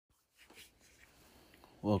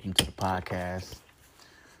Welcome to the podcast.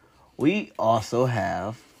 We also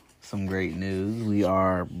have some great news. We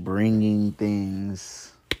are bringing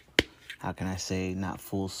things, how can I say, not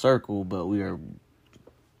full circle, but we are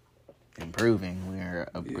improving. We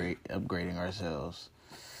are upgrading ourselves.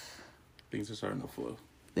 Things are starting to flow.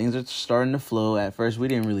 Things are starting to flow. At first, we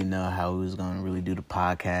didn't really know how we was going to really do the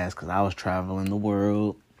podcast because I was traveling the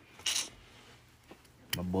world.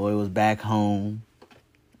 My boy was back home.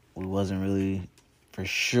 We wasn't really for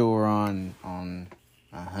sure on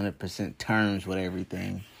 100% terms with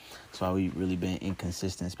everything. That's why we really been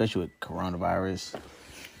inconsistent, especially with coronavirus.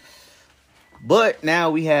 But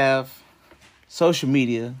now we have social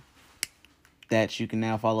media that you can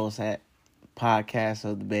now follow us at Podcast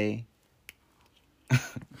of the Bay.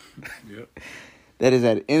 Yep. That is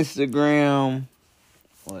at Instagram.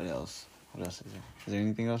 What else? What else is there? Is there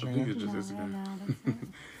anything else right now? It's just Instagram.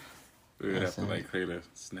 We're gonna have to create a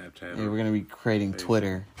Snapchat. Yeah, we're gonna be creating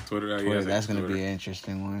Twitter. Twitter, that's gonna be an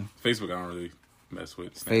interesting one. Facebook, I don't really mess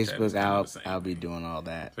with. Snapchat Facebook, I'll be doing all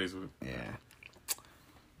that. Facebook, yeah.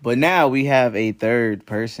 But now we have a third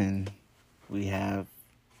person. We have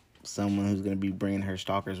someone who's gonna be bringing her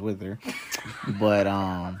stalkers with her. But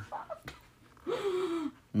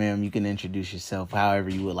ma'am, you can introduce yourself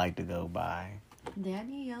however you would like to go by.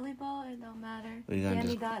 Danny Yellowball, it don't matter.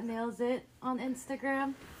 Danny.nailsit on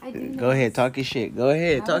Instagram. I do nails. Go ahead, talk your shit. Go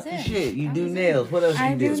ahead, talk your shit. You do nails. What else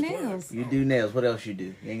you do? I do nails. You do nails. What else you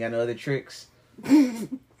do? You ain't got no other tricks?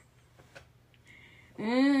 Mm-hmm.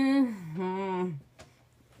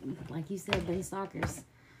 Like you said, they stalkers.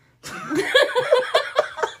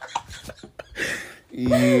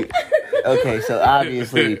 Yeah. Okay, so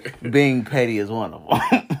obviously being petty is one of them.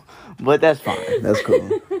 But that's fine. That's cool.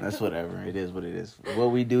 That's whatever. It is what it is. What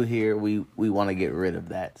we do here, we want to get rid of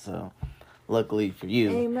that. So luckily for you,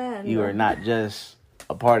 Amen. You are not just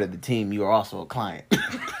a part of the team. You are also a client.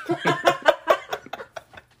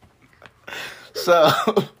 So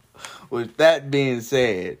with that being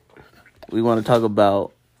said, we want to talk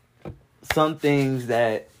about some things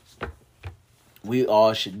that we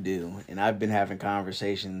all should do. And I've been having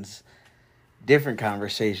different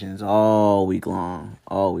conversations all week long.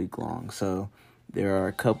 So there are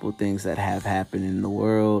a couple things that have happened in the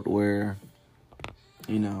world where,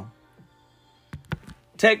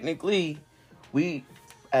 technically we,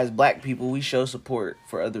 as black people, we show support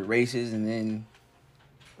for other races, and then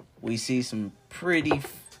we see some pretty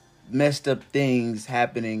messed up things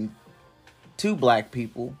happening to black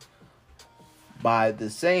people by the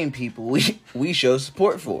same people we show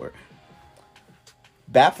support for.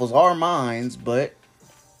 Baffles our minds, but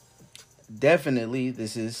definitely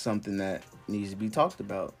this is something that needs to be talked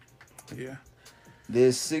about. Yeah.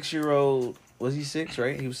 This 6-year-old, was he 6,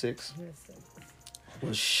 right? He was 6. He was 6.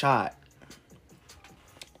 Was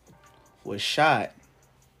shot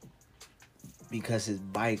because his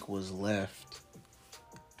bike was left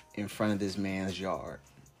in front of this man's yard.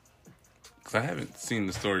 Because I haven't seen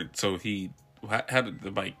the story. So how did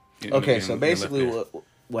the bike? Okay, so basically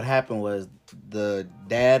what happened was the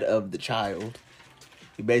dad of the child,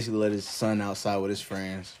 he basically let his son outside with his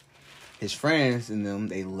friends. His friends and them,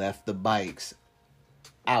 they left the bikes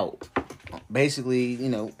out. Basically,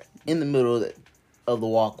 in the middle of the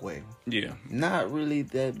walkway. Yeah. Not really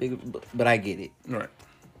that big, but I get it. Right.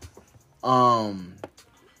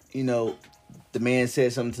 The man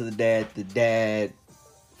said something to the dad. The dad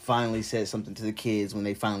finally said something to the kids when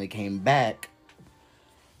they finally came back.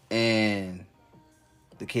 And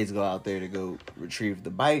the kids go out there to go retrieve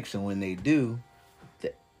the bikes, and when they do,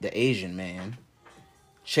 the Asian man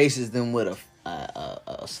chases them with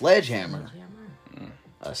a sledgehammer.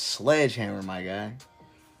 A sledgehammer, my guy.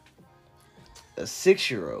 A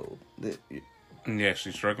 6-year-old. And you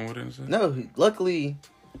actually struggling with it? And stuff? No, luckily,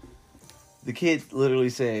 the kid literally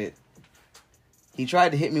said, he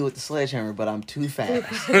tried to hit me with the sledgehammer, but I'm too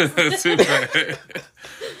fast. Too fast.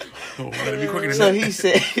 Be quicker than So that. he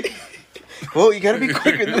said, well, you gotta be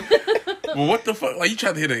quicker than that. Well, what the fuck? Like, you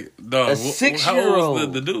tried to hit a dog. A 6-year-old. How old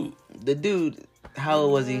was the dude? The dude, how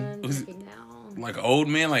old was he? Was like an old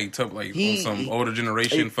man, on some older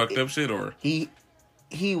generation fucked up shit, or he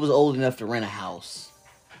was old enough to rent a house.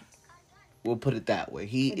 We'll put it that way.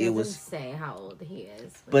 It doesn't say how old he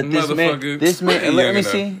is. But this man, let me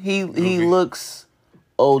see. He looks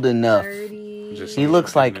old enough. 30. He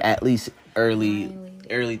looks like at least early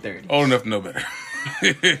 30s. Old enough to know better.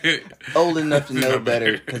 Old enough to know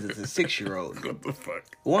better because it's a 6-year-old. What the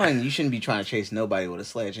fuck? One, you shouldn't be trying to chase nobody with a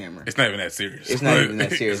sledgehammer. It's not even that serious. It's not even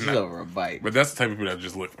that serious. It's over a bike. But that's the type of people that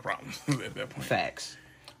just look for problems at that point. Facts.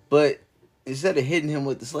 But instead of hitting him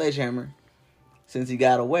with the sledgehammer, since he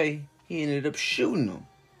got away, he ended up shooting him.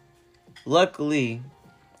 Luckily,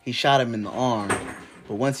 he shot him in the arm.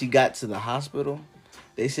 But once he got to the hospital,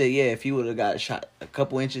 they said, yeah, if he would have got shot a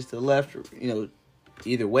couple inches to the left, or,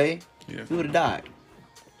 either way, he would have died.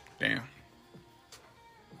 Damn.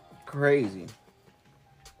 Crazy.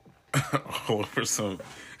 All over some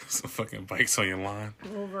fucking bikes on your line.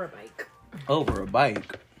 Over a bike. Over a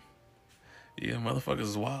bike. Yeah, motherfuckers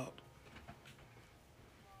is wild.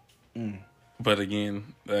 But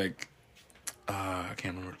again, like, I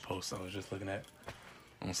can't remember the post I was just looking at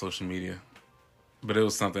on social media. But it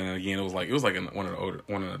was something, and again, it was like in one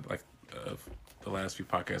of the last few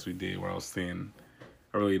podcasts we did where I was saying,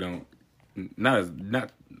 I really don't, not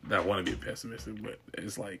that I want to be pessimistic, but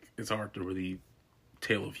it's like, it's hard to really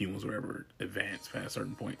tell if humans will ever advance past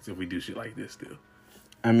certain points if we do shit like this still.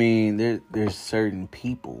 I mean, there's certain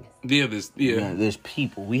people. Yeah, there's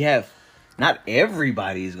people. We have, not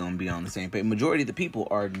everybody is going to be on the same page. Majority of the people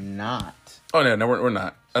are not. Oh, no, we're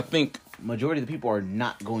not. I think majority of the people are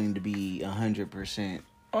not going to be 100%.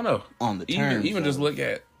 Oh no, on the terms. Even just look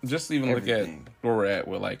at where we're at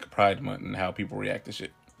with like Pride Month and how people react to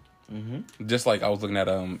shit. Mm-hmm. Just like I was looking at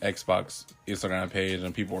Xbox Instagram page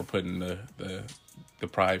and people were putting the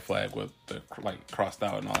Pride flag with the like crossed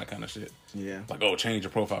out and all that kind of shit. Yeah, like, oh, change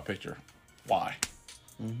your profile picture. Why?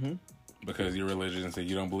 Mm-hmm. Because your religion said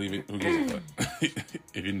you don't believe it. Who gives a fuck?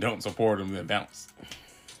 If you don't support them, then bounce.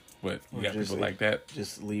 But you got people like that.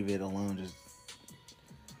 Just leave it alone.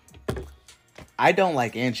 I don't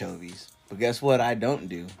like anchovies, but guess what? I don't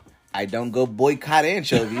do. I don't go boycott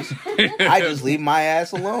anchovies. I just leave my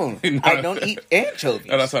ass alone. I don't eat anchovies.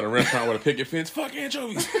 And outside a restaurant with a picket fence, fuck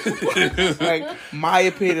anchovies. Like, my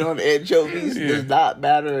opinion on anchovies does not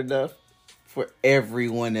matter enough for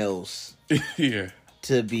everyone else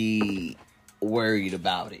to be worried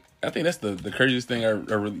about it. I think that's the craziest thing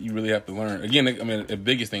you really have to learn. Again, I mean, the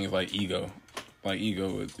biggest thing is like ego. Like,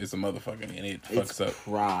 ego is a motherfucker, and it fucks up.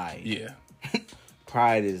 Pride. Yeah.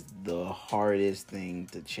 Pride is the hardest thing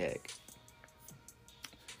to check.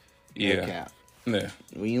 Yeah.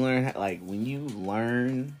 When you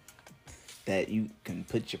learn that you can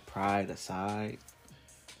put your pride aside,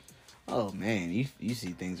 oh man, you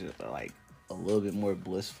see things that are like a little bit more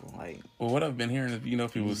blissful. Like, well, what I've been hearing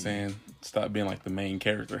is, people saying stop being like the main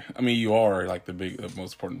character. I mean, you are like the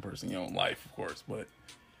most important person in your own life, of course, but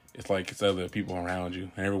it's like it's other people around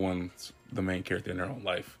you, and everyone's the main character in their own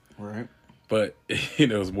life, right? But it's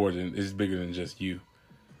it's bigger than just you.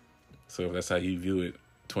 So if that's how you view it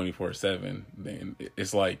 24/7, then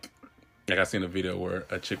it's like I seen a video where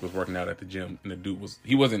a chick was working out at the gym, and the dude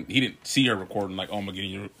he didn't see her recording like, oh, I'm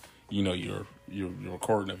getting your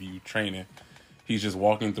recording of you training. He's just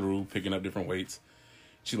walking through, picking up different weights.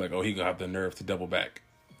 She's like, oh, he gonna have the nerve to double back.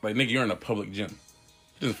 Like, nigga, you're in a public gym.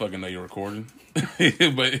 He doesn't fucking know you're recording.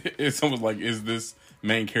 But it's almost like, is this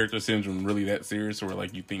main character syndrome really that serious, or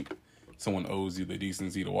like you think someone owes you the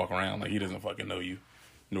decency to walk around like he doesn't fucking know you,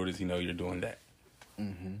 nor does he know you're doing that.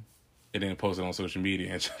 Mm-hmm. And then post it on social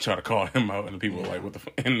media and try to call him out, and the people are like, what the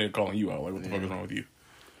fuck? And they're calling you out like, what the fuck is wrong with you?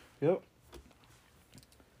 Yep.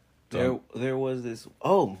 There was this.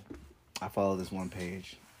 Oh, I follow this one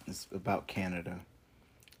page. It's about Canada,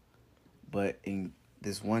 but in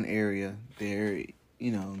this one area, they're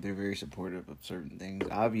very supportive of certain things.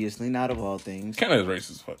 Obviously, not of all things. Canada's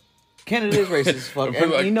racist as fuck. Canada is racist as fuck.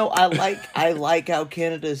 And, I like how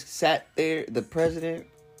Canada sat there. The president,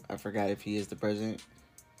 I forgot if he is the president,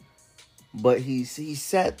 but he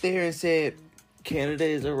sat there and said, Canada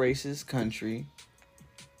is a racist country.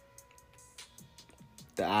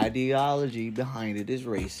 The ideology behind it is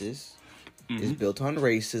racist. Mm-hmm. It's built on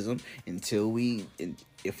racism.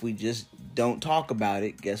 If we just don't talk about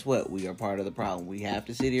it, guess what? We are part of the problem. We have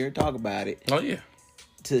to sit here and talk about it. Oh, yeah.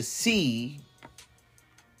 To see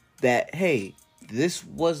that, hey, this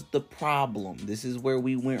was the problem. This is where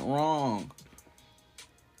we went wrong.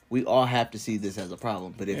 We all have to see this as a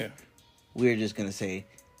problem. But if we're just going to say,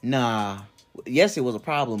 nah, yes, it was a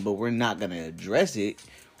problem, but we're not going to address it,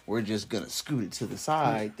 we're just going to scoot it to the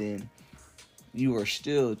side, then you are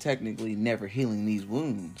still technically never healing these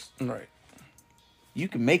wounds. Right. You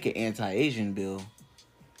can make an anti-Asian bill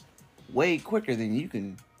way quicker than you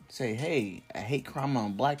can say, hey, a hate crime on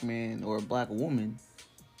a black man or a black woman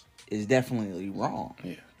is definitely wrong.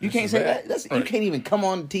 Yeah, you can't say that. Right. You can't even come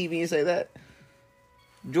on TV and say that.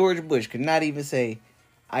 George Bush could not even say,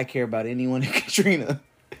 I care about anyone in Katrina.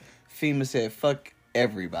 FEMA said, fuck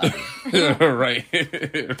everybody. Right.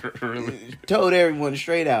 Really. Told everyone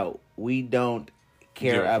straight out, we don't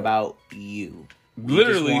care about you. We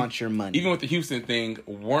literally just want your money. Even with the Houston thing,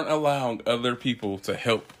 weren't allowing other people to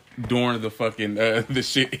help during the fucking the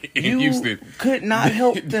shit in You Houston. could not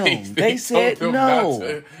help them. They said told them not no.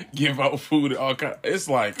 to give out food. All kind. It's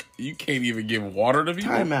like you can't even give water to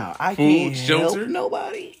people. Time out. I Food, can't shelter. help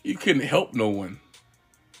nobody. You couldn't help no one.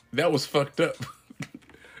 That was fucked up.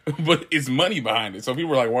 But it's money behind it. So people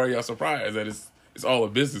were like, why are y'all surprised that it's all a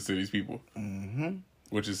business to these people? Mm-hmm.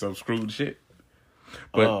 Which is some screwed shit.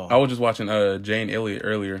 But I was just watching Jane Elliott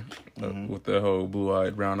earlier with the whole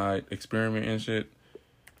blue-eyed, brown-eyed experiment and shit.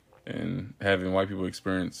 And having white people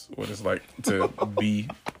experience what it's like to be...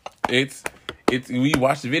 It's we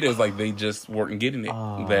watched the videos like they just weren't getting it.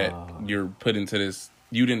 That you're put into this...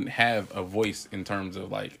 You didn't have a voice in terms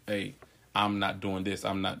of like, hey, I'm not doing this.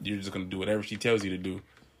 You're just going to do whatever she tells you to do.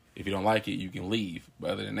 If you don't like it, you can leave.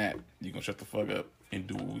 But other than that, you're going to shut the fuck up and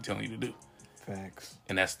do what we're telling you to do. Facts.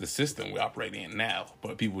 And that's the system we operate in now.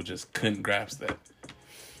 But people just couldn't grasp that.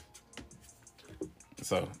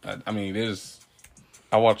 So, I mean,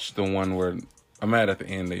 I watched the one where I'm mad at the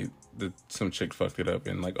end. Some chick fucked it up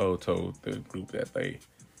and told the group that they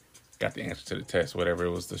got the answer to the test, whatever.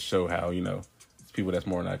 It was to show how, people that's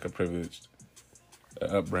more like a privileged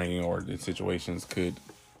upbringing or in situations could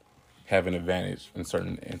have an advantage in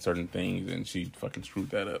certain things, and she fucking screwed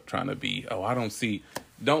that up trying to be,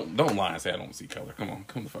 don't lie and say I don't see color. Come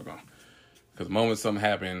the fuck on. Because the moment something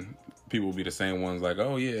happened, people will be the same ones like,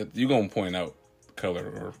 oh yeah, you're gonna point out color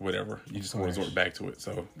or whatever. You just want to resort back to it.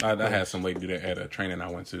 So I had some lady do that at a training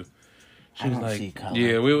I went to. She was like, see color.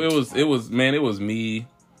 Yeah, it was me.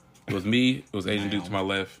 It was Asian dude to my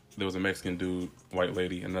left. There was a Mexican dude, white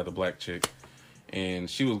lady, another black chick. And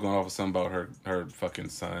she was going off of something about her fucking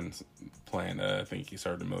son playing, I think he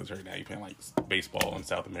served in the military now. He playing baseball in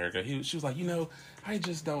South America. She was like, I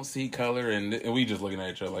just don't see color. And we just looking at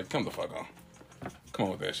each other like, come the fuck on. Come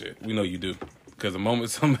on with that shit. We know you do. Because the moment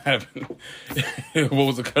something happened, what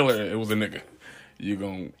was the color? It was a nigga. You're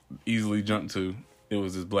going to easily jump to, it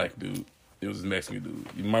was this black dude. It was this Mexican dude.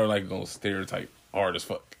 You might like going to stereotype hard as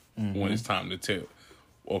fuck when it's time to tell,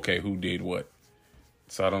 okay, who did what.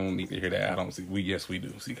 So I don't need to hear that. I don't see. We do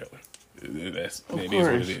see color. It is what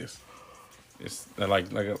it is. It's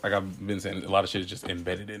like I've been saying. A lot of shit is just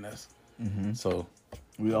embedded in us. Mm-hmm. So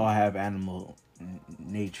we all have animal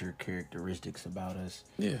nature characteristics about us.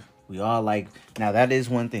 Yeah. We all like. Now that is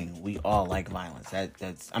one thing. We all like violence.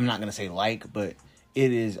 That's. I'm not gonna say but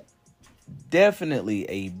it is definitely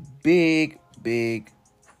a big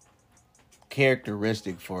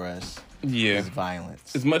characteristic for us. Yeah. Is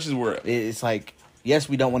violence. As much as it's like. Yes,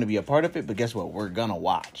 we don't want to be a part of it, but guess what? We're gonna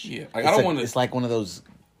watch. Yeah, I don't want to. It's like one of those.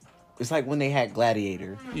 It's like when they had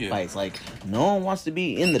gladiator fights. Like no one wants to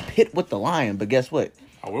be in the pit with the lion, but guess what?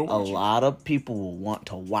 I will watch a lot of people will want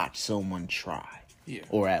to watch someone try. Yeah,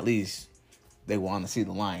 or at least they want to see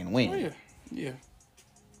the lion win. Oh, yeah.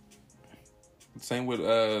 Same with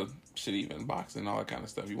shit, even boxing and all that kind of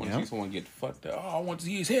stuff. You want to see someone get fucked up. Oh, I want to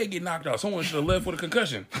see his head get knocked out. Someone should have left with a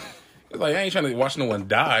concussion. It's like, I ain't trying to watch no one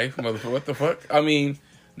die, motherfucker. What the fuck? I mean,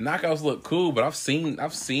 knockouts look cool, but I've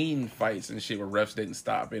seen fights and shit where refs didn't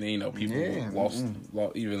stop, and people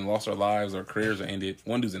lost their lives or careers are ended.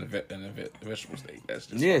 One dude's in a vegetable state. That's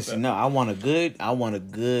just no. I want a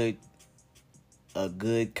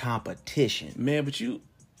good competition, man. But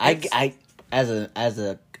I as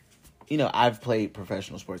a I've played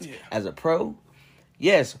professional sports as a pro.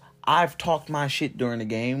 Yes. I've talked my shit during the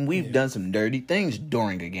game. We've done some dirty things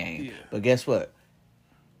during a game. Yeah. But guess what?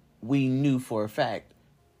 We knew for a fact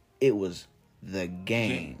it was the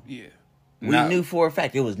game. Yeah. We knew for a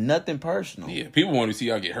fact it was nothing personal. Yeah. People want to see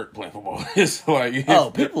y'all get hurt playing football. It's like...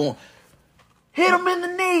 people... Hit him in the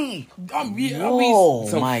knee.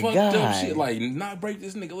 Some my fucked God. up shit like not break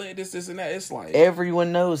this nigga leg, this and that. It's like...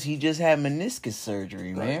 Everyone knows he just had meniscus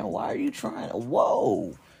surgery, man. Why are you trying?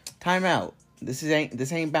 Whoa. Time out. This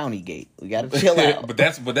ain't Bounty Gate. We gotta chill out. but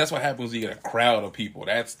that's what happens when you get a crowd of people.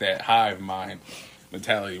 That's that hive mind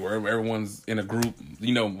mentality where everyone's in a group.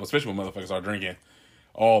 Especially when motherfuckers are drinking,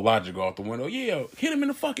 all logic go out the window. Yeah, hit him in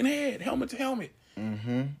the fucking head, helmet to helmet.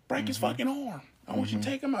 Mm-hmm. Break his fucking arm. I want you to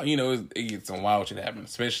take him out. It gets some wild shit happen,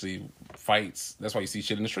 especially fights. That's why you see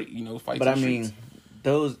shit in the street. Fights. But in the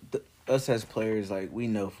streets. Us as players, like we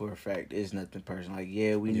know for a fact it's nothing personal. Like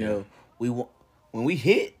we know when we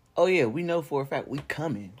hit. Oh yeah, we know for a fact we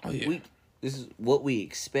coming. Oh yeah, this is what we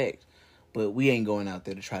expect, but we ain't going out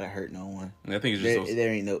there to try to hurt no one. I think it's just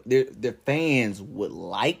there ain't no. The fans would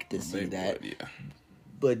like to see that,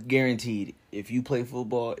 but guaranteed, if you play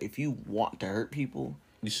football, if you want to hurt people,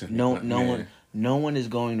 no one is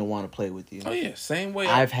going to want to play with you. Oh yeah, same way.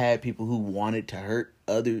 I've had people who wanted to hurt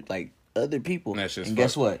other people, and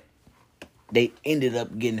guess what? They ended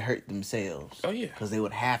up getting hurt themselves. Oh yeah, because they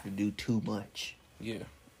would have to do too much. Yeah.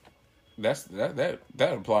 that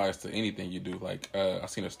applies to anything you do. Like I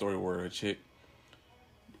seen a story where a chick,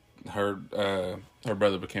 her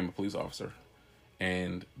brother became a police officer,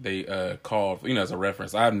 and they called, as a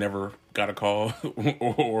reference. I've never got a call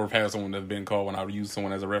or had someone that's been called when I would use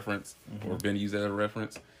someone as a reference or been used as a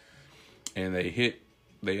reference, and they hit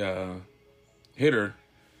her.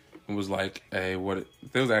 And was like, hey,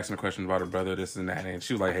 they was asking a question about her brother, this and that, and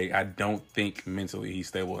she was like, hey, I don't think mentally he's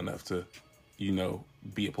stable enough to,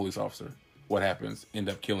 be a police officer. What happens? End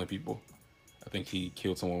up killing people. I think he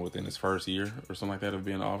killed someone within his first year or something like that of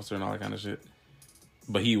being an officer and all that kind of shit.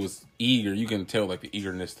 But he was eager. You can tell like the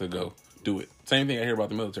eagerness to go do it. Same thing I hear about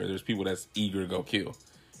the military. There's people that's eager to go kill,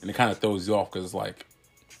 and it kind of throws you off because it's like,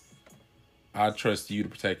 I trust you to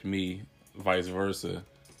protect me, vice versa.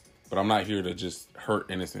 But I'm not here to just hurt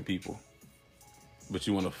innocent people. But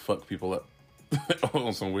you want to fuck people up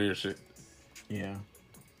on some weird shit. Yeah.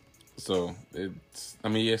 So it's,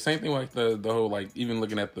 same thing like the whole, like, even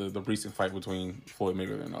looking at the recent fight between Floyd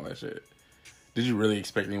Mayweather and all that shit. Did you really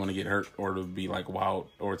expect anyone to get hurt or to be like wild,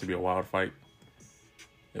 or to be a wild fight?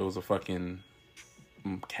 It was a fucking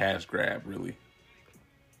cash grab, really.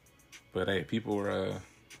 But hey, people were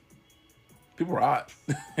hot.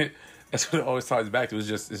 That's what it always ties back to. It's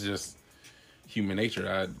just human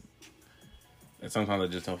nature. Sometimes I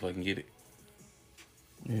just don't fucking get it.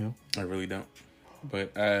 Yeah. I really don't.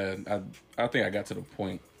 But I think I got to the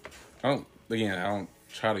point. I don't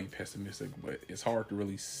try to be pessimistic, but it's hard to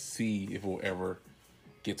really see if we'll ever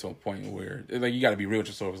get to a point where, like, you got to be real with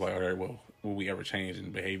yourself. It's like, all right, well, will we ever change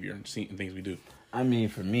in behavior and things we do? For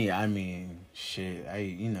me, shit.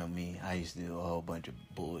 You know me. I used to do a whole bunch of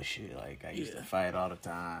bullshit. Like, I used to fight all the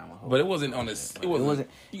time. But it wasn't on this. It wasn't.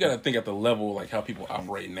 You got to think at the level like how people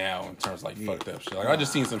operate now in terms of like fucked up shit. Like, I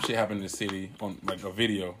just seen some shit happen in the city on like a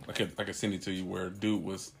video. I could send it to you where a dude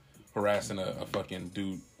was harassing a fucking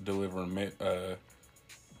dude delivering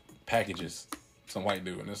packages. Some white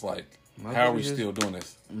dude, and it's like, how are we still doing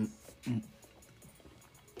this?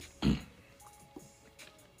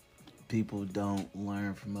 People don't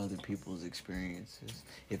learn from other people's experiences.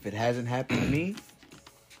 If it hasn't happened to me,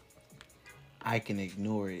 I can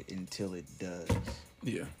ignore it until it does.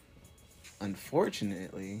 Yeah.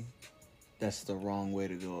 Unfortunately, that's the wrong way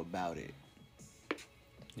to go about it.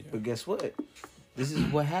 Yeah. But guess what? This is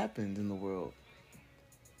what happens in the world.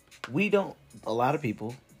 A lot of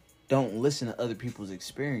people don't listen to other people's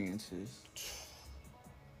experiences.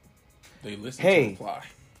 They listen to reply.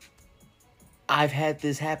 I've had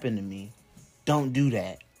this happen to me. Don't do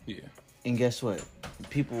that. Yeah. And guess what?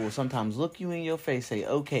 People will sometimes look you in your face, say,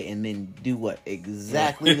 okay, and then do what?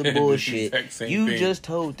 Exactly the bullshit you just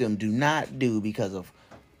told them do not do because of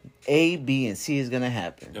A, B, and C is going to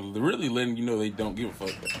happen. They're really letting you know they don't give a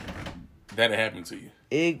fuck that'll happen to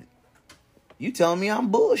you. You telling me I'm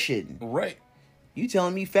bullshitting. Right. You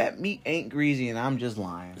telling me fat meat ain't greasy and I'm just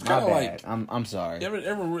lying. My bad. Like, I'm sorry. Every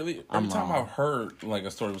time I've heard like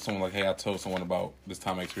a story with someone like, hey, I told someone about this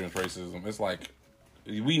time I experienced racism, it's like,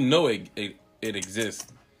 we know it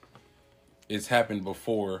exists. It's happened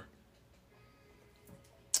before.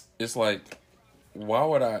 It's like, why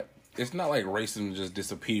would I? It's not like racism just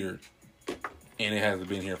disappeared and it hasn't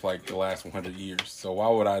been here for like the last 100 years. So why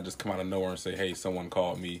would I just come out of nowhere and say, hey, someone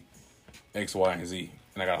called me X, Y, and Z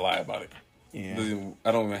and I gotta lie about it? Yeah.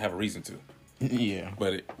 I don't even have a reason to. Yeah.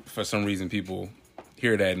 But for some reason, people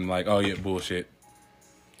hear that and like, oh yeah, bullshit.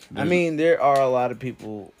 There are a lot of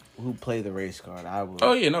people who play the race card.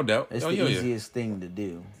 Oh yeah, no doubt. It's the easiest thing to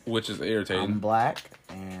do. Which is irritating. I'm black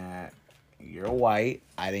and you're white.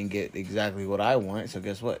 I didn't get exactly what I want, so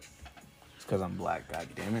guess what? It's because I'm black. God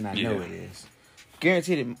damn it, I know it is.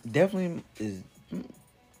 Guaranteed, it definitely is.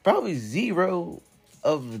 Probably zero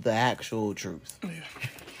of the actual truth. Yeah.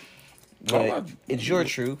 But it's your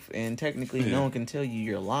truth, and technically no one can tell you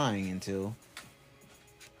you're lying until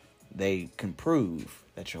they can prove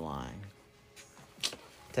that you're lying.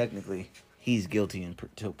 Technically, he's guilty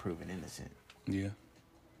until proven innocent. Yeah.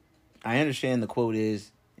 I understand the quote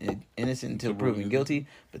is innocent until proven guilty,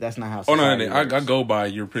 but that's not how society works. I go by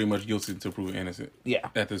you're pretty much guilty until proven innocent. Yeah.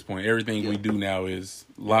 At this point, everything we do now is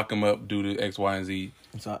lock him up, do the X, Y, and Z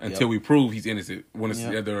until we prove he's innocent. When it's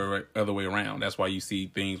the other way around, that's why you see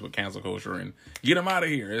things with cancel culture and get him out of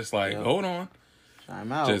here. It's like, hold on,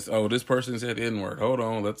 time out. Just this person said the N-word. Hold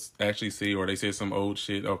on, let's actually see. Or they said some old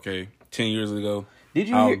shit. Okay, 10 years ago.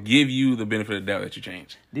 I'll give you the benefit of the doubt that you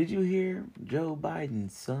changed. Did you hear Joe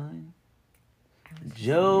Biden's son?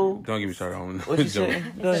 Joe. Don't get me started on what you Joe.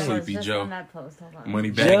 Sleepy Joe.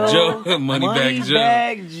 Money Joe. Joe. Money bag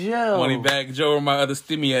Joe. Money bag Joe. Where my other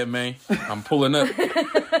stimmy at, man? I'm pulling up.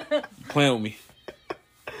 Playing with me.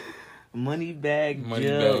 Moneybag Moneybag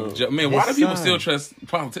Joe. Joe. Man, why do His people son. still trust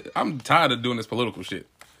politics? I'm tired of doing this political shit.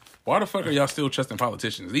 Why the fuck are y'all still trusting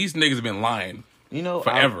politicians? These niggas have been lying You know,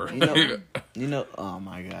 forever. you know. Oh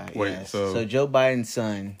my God. Wait, yes. so- So Joe Biden's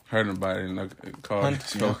son, Hunter Biden called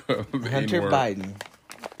Hunter Biden.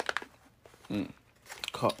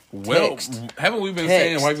 Well, Text. haven't we been Text.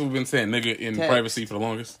 saying, white people been saying nigga in Text. privacy for the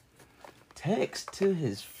longest? Text to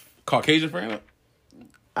his. Caucasian friend?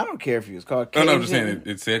 I don't care if he was Oh, Caucasian. no, I'm just saying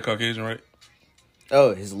it said Caucasian, right?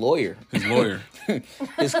 Oh, his lawyer. His lawyer.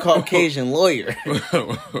 His Caucasian lawyer.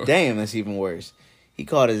 Damn, that's even worse. He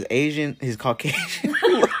called his Caucasian.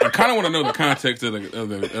 I kind of want to know the context of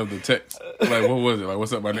the text. Like, what was it? Like,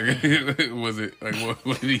 what's up, my nigga? Was it like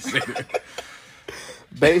what did he say?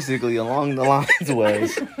 Basically, along the lines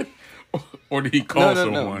was. Or did he call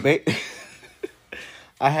someone?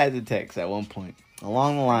 I had the text at one point.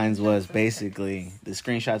 Along the lines was basically the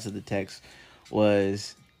screenshots of the text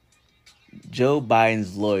was Joe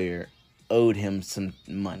Biden's lawyer owed him some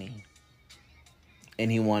money,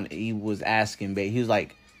 and he was asking, he was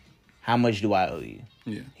like, "How much do I owe you?"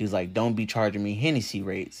 Yeah, He was like, "Don't be charging me Hennessy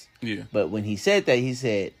rates." yeah. But when he said that, he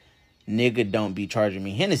said, "Nigga, don't be charging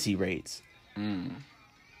me Hennessy rates."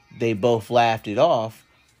 They both laughed it off.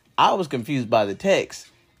 I was confused by the text.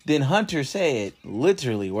 Then Hunter said,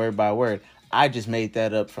 literally word by word, "I just made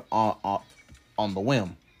that up on the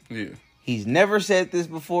whim." Yeah. He's never said this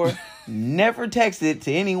before, never texted it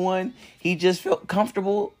to anyone. He just felt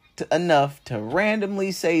comfortable enough to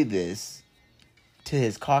randomly say this to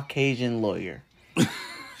his Caucasian lawyer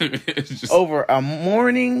It's just, over a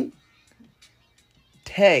morning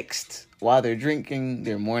text while they're drinking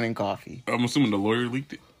their morning coffee. I'm assuming the lawyer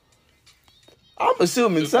leaked it. I'm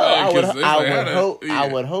assuming so. Yeah, I 'cause it's like,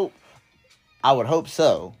 I would hope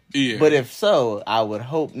so. Yeah. But if so, I would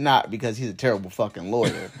hope not, because he's a terrible fucking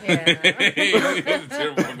lawyer. Yeah. He's a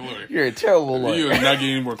terrible fucking lawyer. You're a terrible lawyer. You're not getting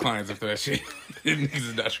any more clients after that shit. Niggas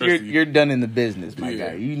is not trusting you. You're done in the business, my Yeah.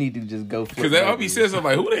 guy. You need to just go for it. Because that be says something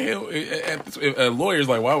like, who the hell? If a lawyer's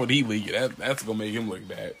like, why would he leak it? That's gonna make him look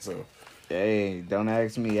bad. So Hey, don't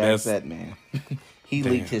ask me. Ask that man. He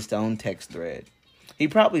leaked his own text thread. He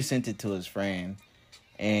probably sent it to his friend,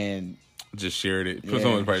 and just shared it. Yeah,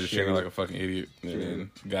 Someone probably just shared it shared like a fucking idiot, and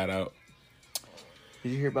then got out.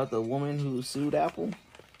 did you hear about the woman who sued Apple?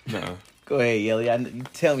 Nah. Go ahead, Yelly. You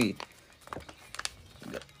tell me.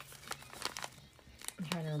 I'm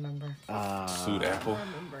trying to remember. Sued Apple.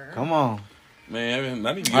 Come on. Man,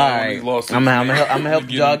 I need to All get on right, these lawsuits. I'm man. gonna help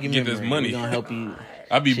Get- jog your get memory. this money. We gonna help you.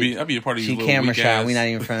 I'll be a part of She these little camera weak shy. ass- We not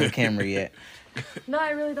even in front of the camera yet. No,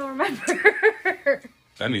 I really don't remember. I need to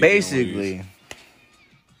get on one of Basically,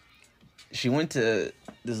 these.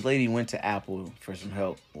 this lady went to Apple for some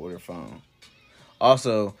help with her phone.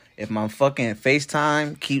 Also, if my fucking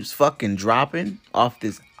FaceTime keeps fucking dropping off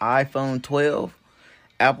this iPhone 12,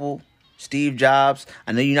 Apple, Steve Jobs,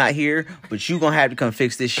 I know you're not here, but you gonna have to come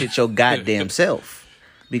fix this shit your goddamn self.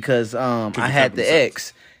 Because I had the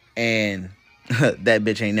X, and that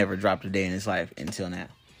bitch ain't never dropped a day in his life until now.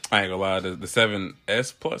 I ain't gonna lie, the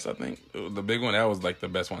 7S Plus, I think, the big one, that was like the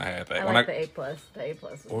best one I had. I When like the A plus. The A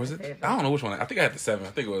plus. What was my it? favorite. I don't know which one. I think I had the 7. I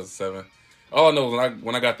think it was the 7. All I know is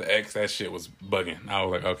when I got the X, that shit was bugging. I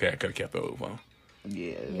was like, okay, I could have kept the old phone.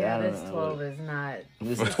 Yeah, Yeah, I don't this know. 12 is not.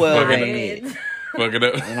 This 12 Fucking ain't it. Fuck it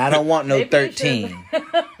up. And I don't want no Maybe I should. 13.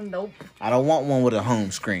 Nope. I don't want one with a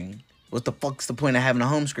home screen. What the fuck's the point of having a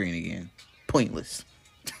home screen again? Pointless.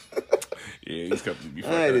 Yeah, he's got to be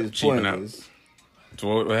fucked That up. is Cheaping out. pointless.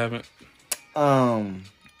 So what happened?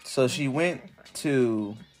 So she went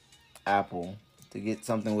to Apple to get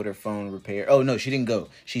something with her phone repaired. Oh no, she didn't go.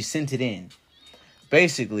 She sent it in.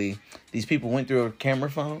 Basically, these people went through her camera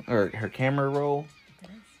phone or her camera roll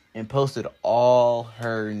and posted all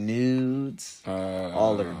her nudes,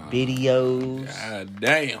 all her videos, God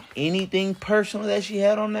damn. anything personal that she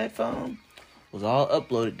had on that phone was all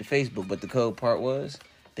uploaded to Facebook. But the cold part was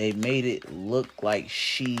they made it look like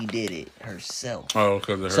she did it herself. Oh,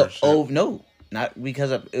 because of her So, shit. no, not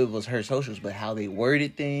because it was her socials, but how they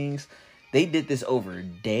worded things. They did this over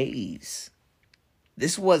days.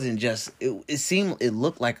 This wasn't just, it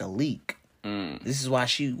looked like a leak. This is why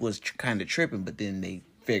she was kind of tripping, but then they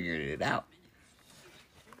figured it out.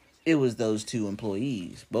 It was those two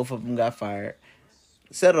employees. Both of them got fired.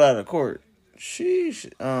 Settled out of court. Sheesh.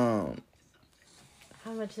 How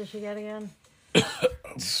much did she get again?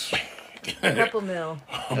 A couple mil.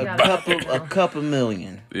 She A got couple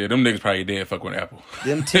million. Yeah, them niggas probably dead fuck with Apple.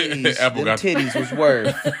 Them titties, Apple got- titties was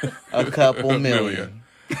worth a couple million.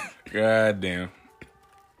 God damn.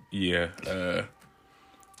 Yeah.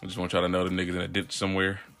 I just want y'all to know them niggas in a ditch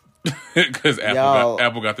somewhere. Because Y'all-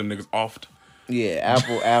 Apple got them niggas offed. Yeah,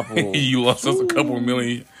 Apple. You lost us a couple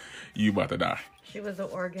million. You about to die. She was an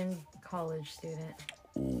Oregon college student.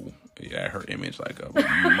 Ooh, yeah, her image like a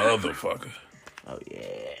motherfucker. Oh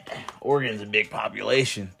yeah, Oregon's a big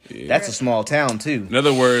population. Yeah. That's a small town too. In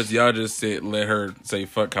other words, y'all just said let her say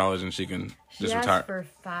fuck college and she can She just asked retire. for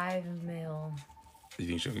 $5 million.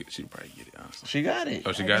 You think she'll probably get it, honestly. She got it.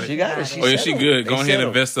 Oh, she got it? She got it. Oh, Oh, yeah, she settled. good. They Go ahead and settled.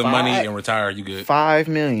 invest some money Five- and retire. You good. $5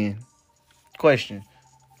 million. Question.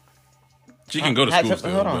 She can go to school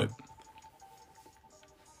still, Hold on. but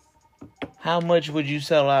How much would you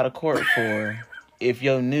settle out of court for if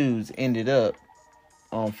your news ended up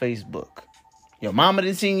on Facebook? Your mama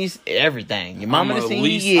done seen you everything. Your mama done seen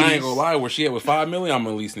you I ain't gonna years. lie, where she at with $5 million, I'm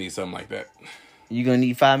gonna at least need something like that. You gonna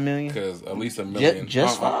need $5 million? Because at least $1 million.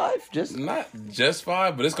 Just five? Just Not just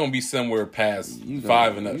 5, but it's gonna be somewhere past you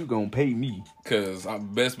 5 and up. You gonna pay me? Because I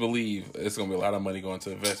best believe it's gonna be a lot of money going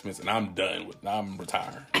to investments, and I'm done with. I'm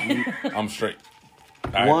retired. I'm straight.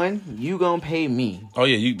 All right? One, you gonna pay me. Oh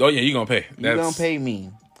yeah, you gonna pay. You gonna pay me.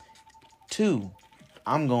 Two,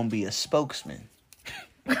 I'm gonna be a spokesman.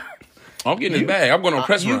 I'm getting his bag. I'm going on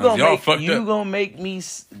press runs. Y'all fucked you up. gonna make me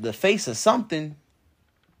the face of something.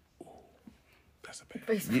 That's a bad.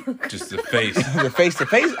 Facebook. Just the face. The face to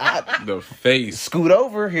face. The face. Scoot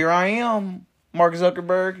over. Here I am, Mark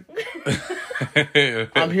Zuckerberg.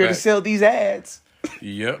 I'm here to sell these ads.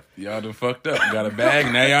 Yep, y'all done fucked up. Got a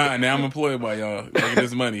bag now. I'm employed by y'all. Making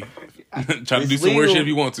this money. Trying to do It's some weird legal. shit if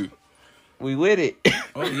you want to. We with it.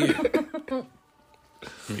 Oh yeah.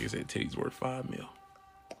 Nigga said titties worth $5 million.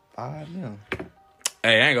 $5 million.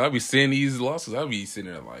 Hey, I ain't gonna. I be seeing these losses. I be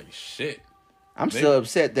sitting there like shit. I'm still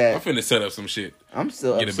upset I'm that finna set up some shit. I'm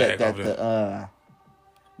still Get it upset back that off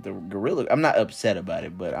the gorilla. I'm not upset about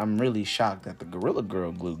it, but I'm really shocked that the Gorilla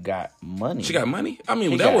Girl glue got money. She got money. I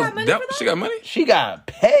mean, She that got was money that. for that? She got money. She got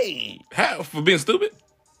paid. How for being stupid?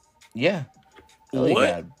 Yeah. Really What?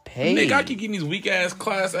 got paid. Nigga, I keep getting these weak ass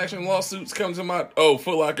class action lawsuits come to my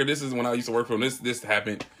Foot Locker. This is when I used to work for them. This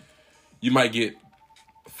happened. You might get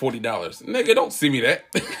 $40. Nigga, don't see me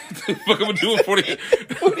that. The fuck am I doing 40?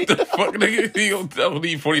 What the fuck, nigga? You gonna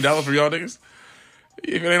need $40 for y'all niggas?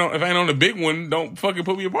 If I ain't on the big one, don't fucking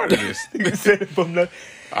put me a part of this.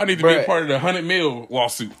 I need to be a part of the $100 million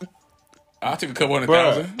lawsuit. I'll take a couple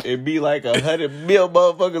 $100,000. It'd be like 100 mil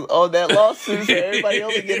motherfuckers on that lawsuit, so everybody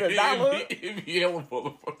only get $1. It'd be hella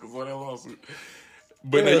motherfuckers on that lawsuit.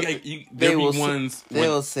 But there be ones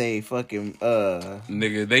They'll say fucking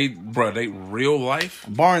nigga, they real life.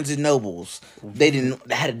 Barnes and Nobles. They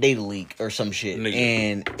had a data leak or some shit. Nigga.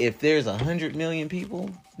 And if there's 100 million people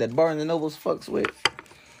that Barnes and Nobles fucks with,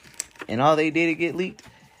 and all they did is get leaked,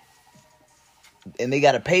 and they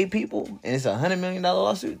gotta pay people, and it's $100 million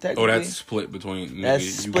lawsuit. Oh, that's split between. Nigga, that's you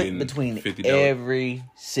split getting between $50. every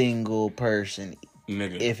single person.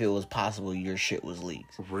 Nigga, If it was possible, your shit was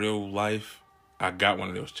leaked. real life, I got one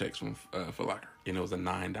of those checks from Foot Locker, and it was a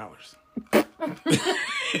 $9.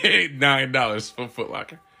 $9 for Foot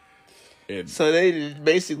Locker. And So they just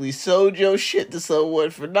basically sold your shit to someone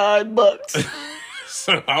for $9.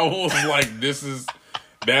 so I was like,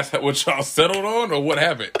 that's what y'all settled on, or what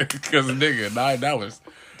happened? Because nigga, $9.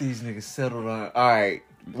 These niggas settled on. All right,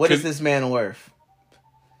 what is this man worth?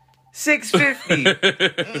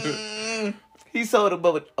 $650. He sold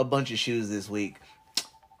a bunch of shoes this week.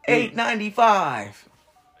 $8.95.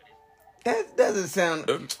 That doesn't sound.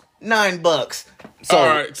 $9. So, All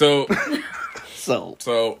right, so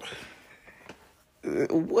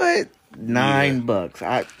what?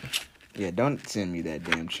 $9. Don't send me that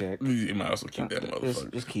damn check. you might also keep that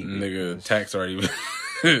motherfucker. Just keep it. Nigga, tax already.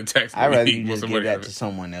 Tax. I'd rather you equals just some give money. that to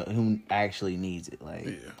someone else who actually needs it,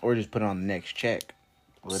 Yeah. or just put it on the next check.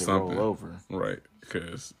 Let it roll over. Right,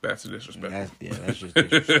 because that's disrespectful. That's just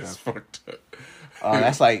disrespectful. That's fucked up.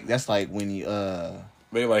 That's like when you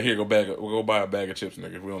They like, here, go buy a bag of chips,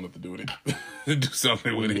 nigga. If we don't know what to do with it. Do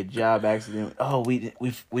something with when your it. job accident. Oh, we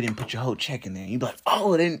didn't put your whole check in there. You be like,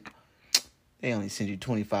 oh, then they only send you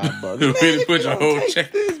 $25. We didn't put Man, your you whole don't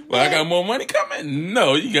check. take this, Well, I man. got more money coming.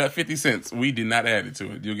 No, you got 50 cents. We did not add it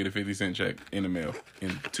to it. You'll get a 50-cent check in the mail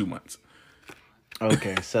in 2 months.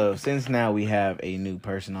 Okay, so since now we have a new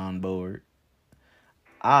person on board,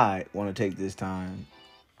 I want to take this time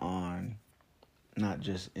on not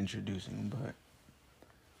just introducing, but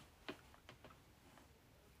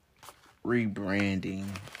rebranding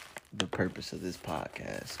the purpose of this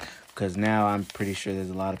podcast. Because now I'm pretty sure there's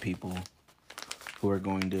a lot of people who are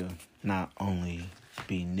going to not only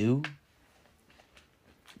be new,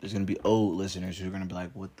 there's going to be old listeners who are going to be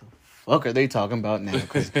like, what the fuck are they talking about now?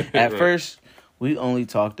 Because at Right. first, we only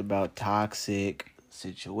talked about toxic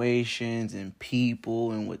situations and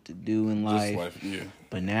people and what to do in life. Just life, yeah.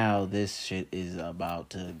 But now this shit is about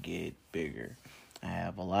to get bigger. I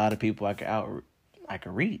have a lot of people I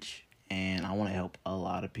could reach, and I want to help a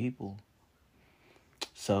lot of people.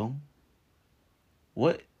 So,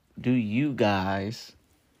 what do you guys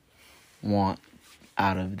want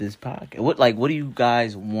out of this podcast? What do you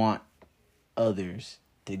guys want others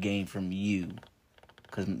to gain from you?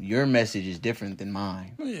 Because your message is different than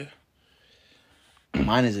mine. Yeah.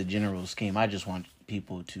 Mine is a general scheme. I just want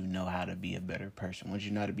people to know how to be a better person. Once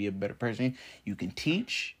you know how to be a better person, you can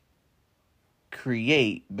teach,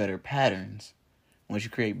 create better patterns. Once you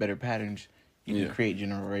create better patterns, you can create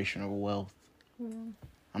generational wealth. Mm.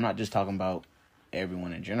 I'm not just talking about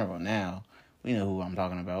everyone in general now. We know who I'm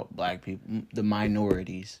talking about. Black people, the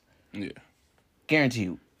minorities. Yeah. Guarantee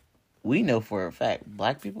you, we know for a fact,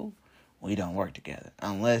 black people, we don't work together.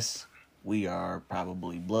 Unless we are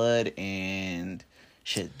probably blood and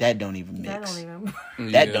shit. That don't even mix.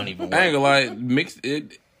 That don't even work. I ain't gonna lie,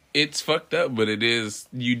 it's fucked up, but it is,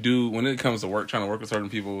 you do, when it comes to work, trying to work with certain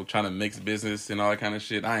people, trying to mix business and all that kind of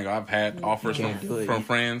shit, I've had offers from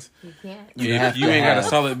friends. You can't. If you ain't got a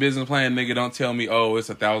solid business plan, nigga, don't tell me, oh, it's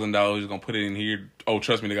 $1,000, you're gonna put it in here. Oh,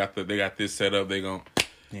 trust me, they got this set up, they gonna,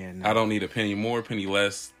 I don't need a penny more, penny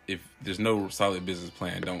less. If there's no solid business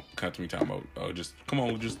plan, don't come to me talking about, oh, just, come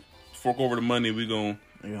on, just fork over the money, we gonna,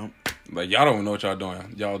 like, y'all don't know what y'all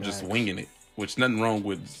doing. Y'all just winging it. Which nothing wrong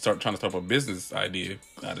with trying to start a business idea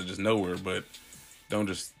out of just nowhere, but don't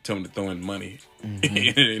just tell me to throw in money.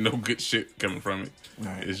 Mm-hmm. Ain't no good shit coming from it.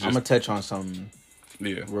 Right. It's just, I'm gonna touch on something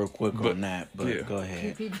real quick on that, but go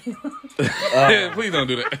ahead. Please don't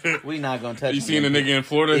do that. We not gonna touch. You seen the nigga in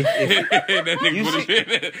Florida? That nigga go to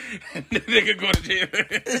jail. That nigga go to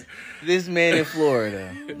jail. This man in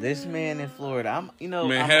Florida.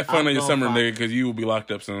 Man, have fun on your summer, nigga, because you will be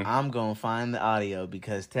locked up soon. I'm gonna find the audio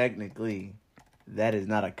because technically, that is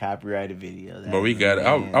not a copyrighted video. But we got it.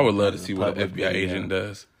 I would love to see what an FBI agent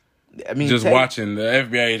does. I mean, watching the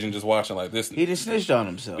FBI agent like this. He just snitched on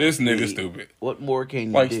himself. This nigga stupid. What more can you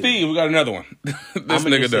do? Like, Steve, we got another one. This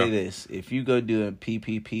nigga say this: if you go do a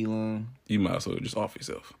PPP loan, you might as well just off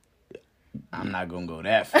yourself. I'm not gonna go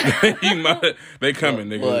that far. They coming,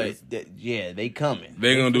 nigga. But they coming.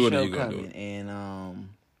 They gonna do what they gonna do. And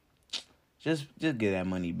just get that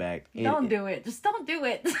money back. Don't do it. Just don't do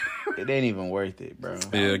it. It ain't even worth it, bro.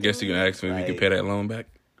 Yeah, I guess you can ask me if you can pay that loan back.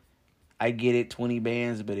 I get it, 20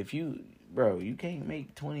 bands, but if you can't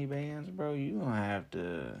make 20 bands, bro, you gonna have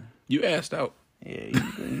to. You asked out. Yeah,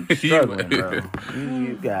 you struggling, bro.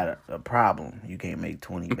 You got a problem. You can't make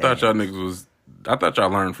 20 bands. I thought y'all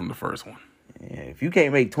learned from the first one. Yeah, if you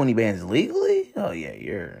can't make 20 bands legally, oh yeah,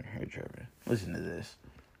 you're tripping. Listen to this.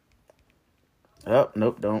 Oh,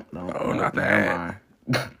 nope, don't. Oh, not the ad.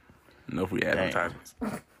 No free advertisements.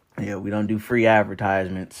 Yeah, we don't do free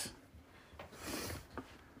advertisements.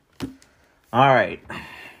 All right.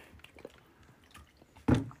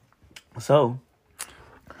 So,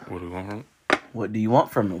 what do you want from it? What do you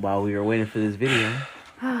want from it while we were waiting for this video?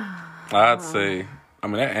 I'd say,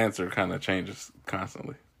 that answer kind of changes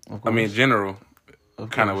constantly. I mean, in general,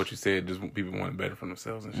 kind of what you said, just people want it better for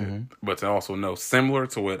themselves and shit. Mm-hmm. But to also know, similar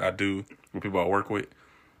to what I do with people I work with,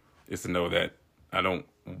 is to know that I don't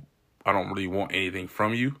really want anything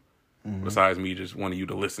from you, besides me just wanting you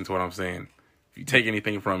to listen to what I'm saying. If you take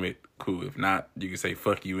anything from it, cool. If not, you can say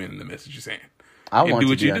fuck you in the message you're saying. I want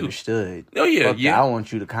you to be understood. Oh, yeah. I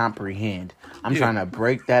want you to comprehend. I'm trying to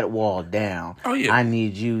break that wall down. Oh, yeah. I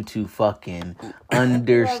need you to fucking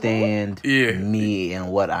understand me and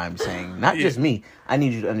what I'm saying. Not just me. I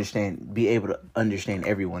need you to be able to understand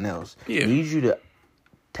everyone else. Yeah. I need you to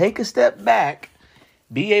take a step back,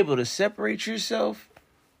 be able to separate yourself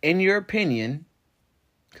in your opinion,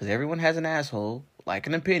 because everyone has an asshole, like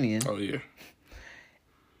an opinion. Oh, yeah.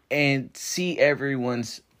 And see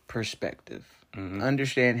everyone's perspective. Mm-hmm.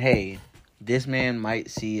 Understand, hey, this man might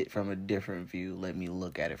see it from a different view. Let me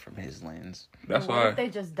look at it from his lens. That's why. What if they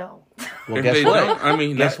just don't? Well, guess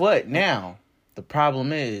what? Guess what? Now, the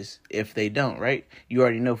problem is, if they don't, right? You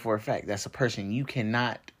already know for a fact that's a person you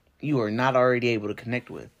are not already able to connect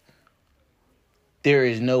with. There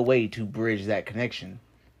is no way to bridge that connection.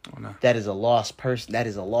 Oh, no. That is a lost person. That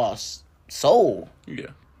is a lost soul. Yeah.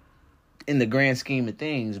 In the grand scheme of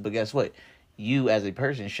things, but guess what? You as a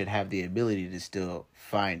person should have the ability to still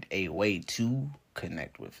find a way to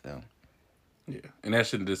connect with them. Yeah, and that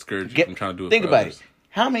shouldn't discourage you from trying to do it. Think for about others.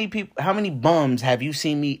 it. How many bums have you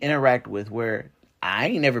seen me interact with where I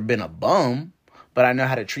ain't never been a bum, but I know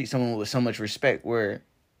how to treat someone with so much respect where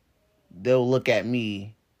they'll look at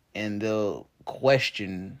me and they'll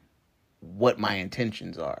question what my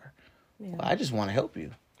intentions are. Yeah. Well, I just want to help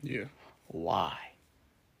you. Yeah. Why?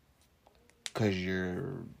 Because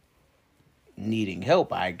you're needing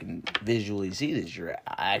help. I can visually see that you're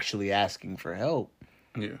actually asking for help.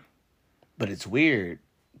 Yeah. But it's weird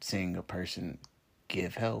seeing a person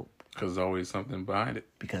give help. Because there's always something behind it.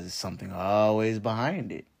 Because it's something always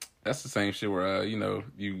behind it. That's the same shit where,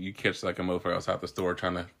 you catch like a motherfucker outside the store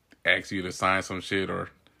trying to ask you to sign some shit, or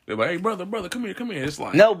they're like, hey, brother, come here. It's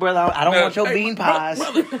like, No, brother, I don't want your bean pies.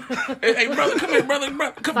 Brother. hey, brother, come here, brother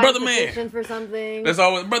man. Petition for something. That's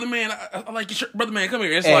always, brother man, I like your shirt. Brother man, come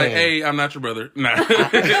here. It's like, hey, I'm not your brother. Nah.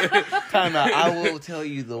 Time out. I will tell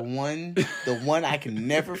you the one I can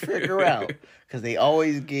never figure out, because they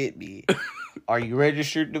always get me. Are you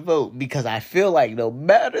registered to vote? Because I feel like no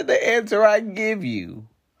matter the answer I give you,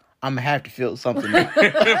 I'm going to have to feel something. Because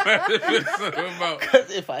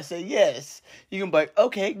if I say yes, you can be like,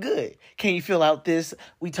 okay, good. Can you fill out this?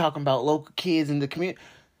 We talking about local kids in the community.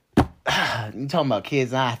 You talking about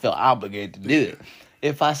kids, and I feel obligated to do it.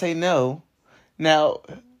 If I say no, now,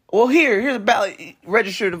 well, here's a ballot.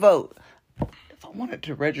 Register to vote. If I wanted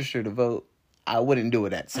to register to vote, I wouldn't do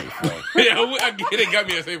it at Safeway. Yeah, I get it. They got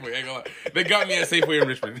me at Safeway. Ain't gonna lie. They got me at Safeway in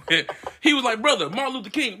Richmond. He was like, brother, Martin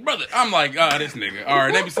Luther King, brother. I'm like, this nigga. All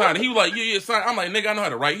right, let me sign it. He was like, yeah, sign. I'm like, nigga, I know how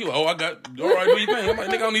to write. He was like, all right, do you think? I'm like,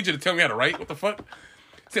 nigga, I don't need you to tell me how to write. What the fuck?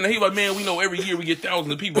 So he was like, man, we know every year we get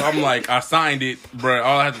thousands of people. I'm like, I signed it, bro.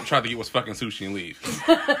 All I had to try to get was fucking sushi and leave.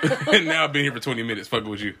 And now I've been here for 20 minutes fucking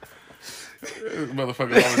with you.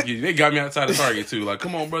 Motherfuckers always get you. They got me outside of Target too. Like,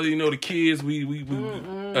 come on, brother. You know the kids. We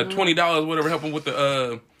 $20 whatever. Help them with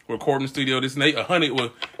the recording studio. This and they $100 was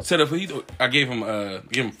set up. I gave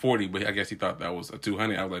him 40, but I guess he thought that was a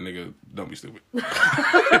 200. I was like, nigga, don't be stupid.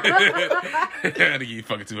 I had to give you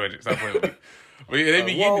fucking 200. Stop playing with me. But yeah, they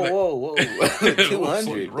be getting me like, whoa.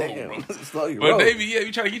 200. Roll, Damn. bro. Slow your But roll. they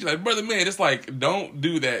be trying to get you like, brother, man. It's like, don't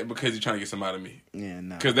do that because you're trying to get some out of me. Yeah,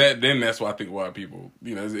 no. Because that's why I think why people,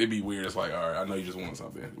 it'd be weird. It's like, all right, I know you just want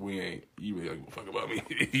something. You really don't give a fuck about me.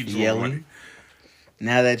 You just want money. Yelling.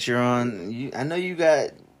 Now that you're on, I know you got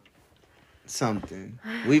something.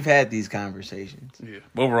 We've had these conversations. Yeah.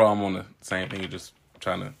 But overall, I'm on the same thing. Just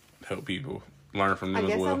trying to help people learn from them I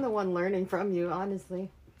guess as well. I'm the one learning from you, honestly.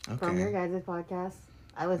 Okay. From your guys' podcast.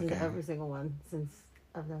 I listen to every single one since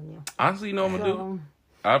I've known you. Honestly, you know what I'm going to do?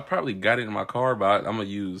 I probably got it in my car, but I'm going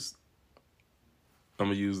to use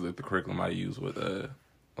the curriculum I use with a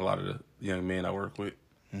lot of the young men I work with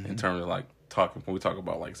in terms of like talking, when we talk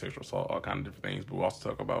about like sexual assault, all kind of different things, but we also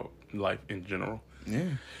talk about life in general. Yeah.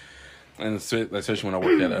 And especially when I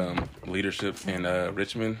worked at leadership in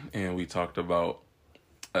Richmond, and we talked about,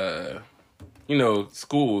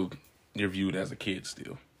 school, you're viewed as a kid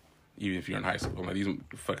still, even if you're in high school. Like, these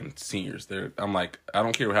fucking seniors, I'm like, I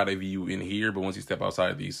don't care how they view you in here, but once you step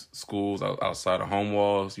outside of these schools, outside of home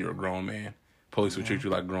walls, you're a grown man. Police will treat you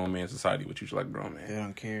like a grown man. Society will treat you like a grown man. They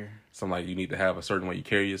don't care. So I'm like, you need to have a certain way you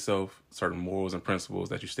carry yourself, certain morals and principles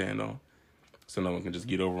that you stand on, so no one can just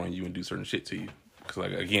get over on you and do certain shit to you. Because,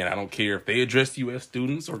 like, again, I don't care if they address you as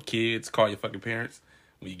students or kids, call your fucking parents.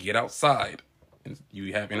 When you get outside and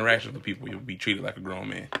you have interactions with people, you'll be treated like a grown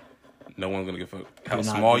man. No one's going to give a fuck how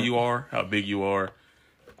small you are, how big you are,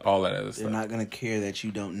 all that other stuff. They're not going to care that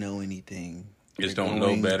you don't know anything. You just don't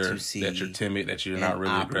know better, that you're timid, that you're not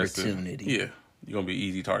really aggressive. Yeah, you're going to be an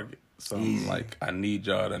easy target. So, like, I need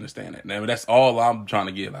y'all to understand that. Now, that's all I'm trying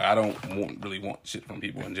to get. Like, I don't really want shit from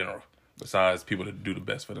people in general, besides people to do the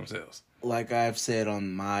best for themselves. Like I've said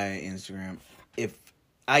on my Instagram, if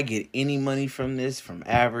I get any money from this, from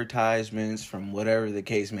advertisements, from whatever the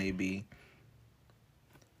case may be,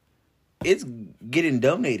 it's getting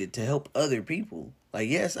donated to help other people. Like,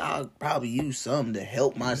 yes, I'll probably use some to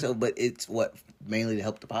help myself, but it's mainly to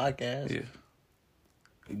help the podcast. Yeah.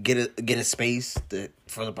 Get a space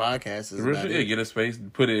for the podcast. Yeah, get a space,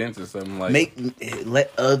 put it into something like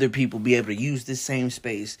let other people be able to use this same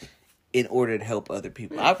space in order to help other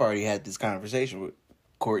people. I've already had this conversation with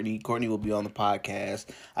Courtney. Courtney will be on the podcast.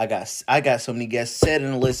 I got so many guests. Seth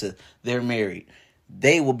and Alyssa, they're married.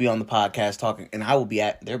 They will be on the podcast talking, and I will be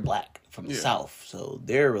they're black from the South, so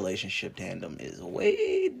their relationship tandem is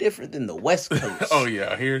way different than the West Coast. Oh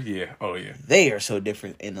yeah, here, yeah, oh yeah. They are so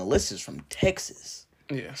different, and Alyssa's from Texas.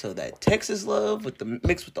 Yeah. So that Texas love with the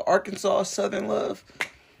mixed with the Arkansas Southern love,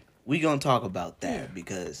 we gonna talk about that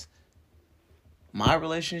because my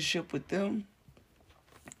relationship with them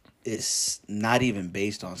is not even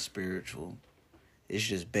based on spiritual. It's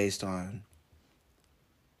just based on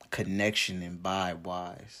connection and vibe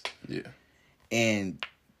wise. Yeah. And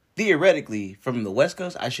theoretically, from the West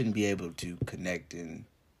Coast, I shouldn't be able to connect and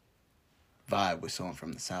vibe with someone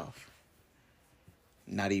from the South.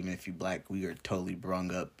 Not even if you black, we are totally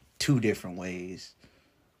brung up two different ways.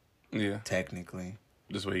 Yeah. Technically.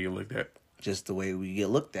 This way you get looked at. Just the way we get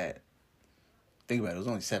looked at. Think about it. There's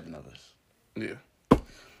only 7 of us. Yeah.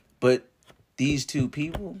 But these two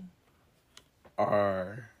people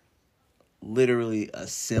are literally a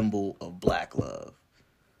symbol of black love.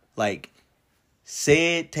 Like,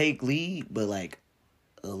 said take lead, but like,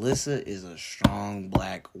 Alyssa is a strong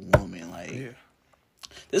black woman. Like, Yeah.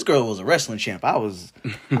 this girl was a wrestling champ. I was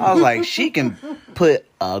like, she can put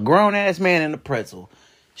a grown ass man in a pretzel.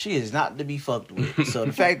 She is not to be fucked with. So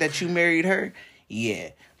the fact that you married her, yeah,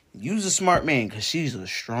 you's a smart man because she's a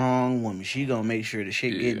strong woman. She gonna make sure the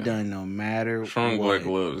shit get done no matter Strong what. black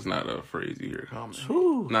love is not a phrase you hear common.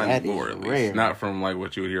 Ooh, Not that anymore, is at least. rare. Not from like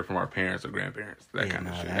what you would hear from our parents or grandparents. That Yeah, kind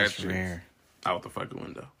of no, shit. that's shit's rare. out the fucking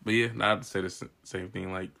window. But yeah, I'd say the same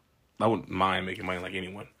thing. Like, I wouldn't mind making money like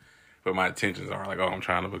anyone, but my intentions are like, oh, I'm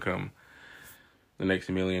trying to become the next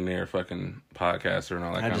millionaire fucking podcaster and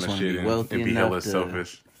all that I kind just of wanna shit, be and wealthy be enough hella to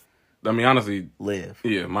selfish. I mean, honestly, Live.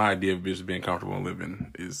 yeah, my idea of just being comfortable and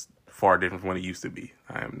living is far different from what it used to be.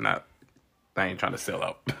 I ain't trying to sell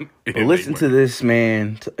out. But listen to this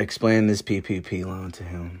man to explain this PPP loan to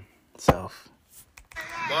himself.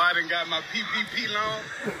 Boy, I done got my PPP loan.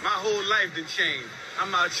 My whole life done changed.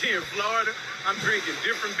 I'm out here in Florida. I'm drinking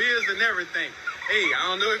different beers and everything. Hey, I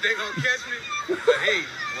don't know if they gonna catch me, but hey,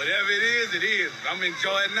 whatever it is, it is. I'm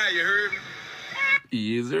enjoying it now, you heard me?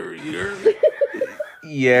 Yes, sir. You heard me?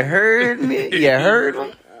 You heard me? You heard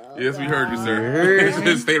him? Yes, we heard you, You sir.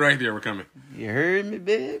 heard Stay right there. We're coming. You heard me,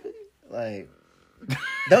 baby? Like,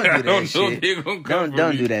 don't do I that don't know shit. if they're gonna come for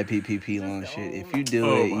Don't me. do that PPP loan shit. If you do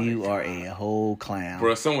Oh it, my you are a whole clown.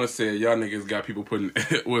 Bro, someone said y'all niggas got people putting,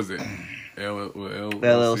 what was it?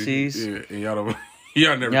 LLCs? Yeah, and y'all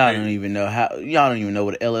never Y'all paid. don't even know how. Y'all don't even know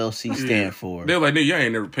what LLC stand for. They're like, nigga, y'all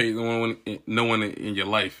ain't never paid no one in your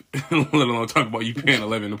life, let alone talk about you paying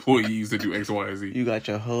 11 employees to do X, Y, and Z. You got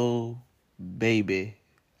your whole baby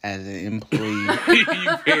as an employee.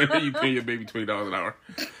 you paying your baby $20 an hour.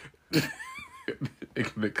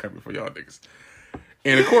 They're coming for y'all niggas.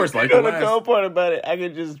 And of course, like The cool part about it, I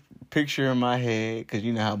could just picture in my head, because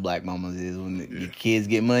you know how black mamas is when your kids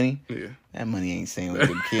get money. Yeah. That money ain't staying with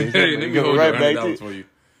them kids. Hey, That money let me go hold right you back $100 to for you.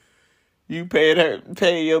 you.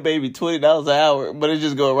 Paying your baby $20 an hour, but it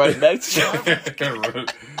just go right back to you.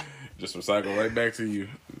 Just recycle right back to you.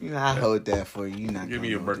 You know, I hold that for you. You not Give gonna me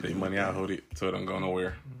your know what to birthday do money. with I'll that. hold it so it don't go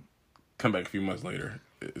nowhere. Come back a few months later.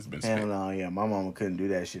 It's been Hell spent. no, yeah, my mama couldn't do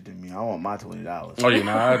that shit to me. I want my $20. Oh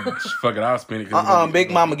yeah, fuck it. I'll spend it.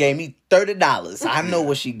 Big mama gave me $30. I know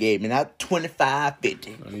what she gave me, not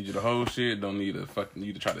 $25.50. Don't need you to hold shit. Don't need to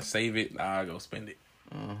you to try to save it. Nah, I go spend it.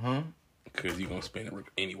 Uh-huh. Cause you gonna spend it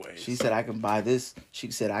anyway. She said I can buy this.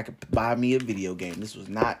 She said I could buy me a video game. This was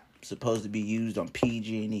not supposed to be used on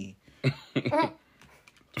PG&E.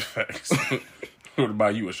 Facts. Would have buy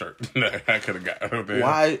you a shirt. I could have got.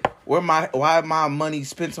 Why my money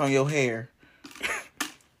spent on your hair?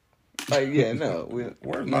 Like, yeah, no.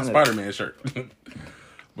 Where's my Spider-Man shirt?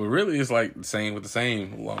 But really, it's like the same with the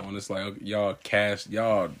same loan. It's like y'all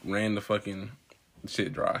ran the fucking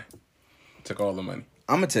shit dry. Took all the money.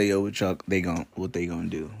 I'm gonna tell you what they gonna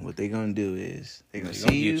do. What they gonna do is they gonna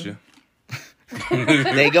see you.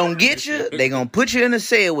 They gonna get you. They gonna put you in a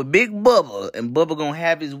cell with Big Bubba, and Bubba gonna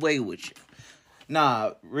have his way with you.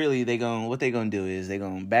 Nah, really, what they gonna do is they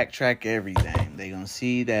gonna backtrack everything. They gonna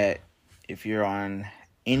see that if you're on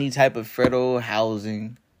any type of federal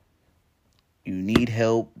housing, you need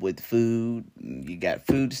help with food, you got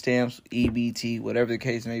food stamps, EBT, whatever the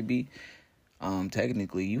case may be.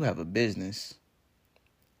 Technically, you have a business.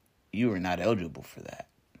 You are not eligible for that.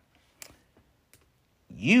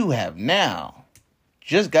 You have now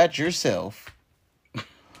just got yourself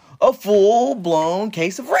a full-blown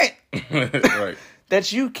case of rent. Right.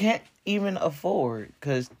 That you can't even afford.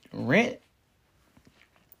 Because rent,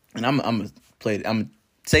 and I'm gonna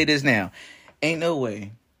say this now. Ain't no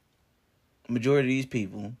way majority of these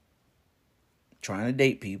people trying to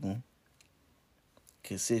date people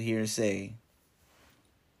can sit here and say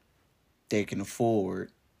they can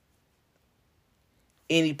afford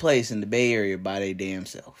any place in the Bay Area by their damn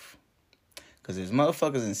self. Because there's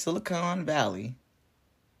motherfuckers in Silicon Valley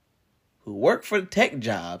who work for tech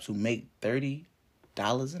jobs who make $30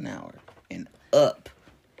 an hour and up,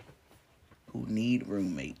 who need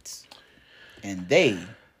roommates. And they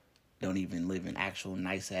don't even live in actual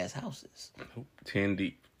nice-ass houses. 10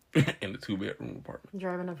 deep in a 2-bedroom apartment.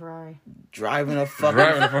 Driving a Ferrari. Driving a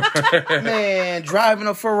fucking... Man, driving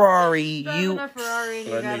a Ferrari. Driving a Ferrari and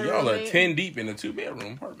you Like, got nigga, a y'all are roommate. 10 deep in a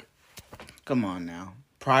 2-bedroom apartment. Come on now.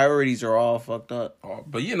 Priorities are all fucked up. Oh,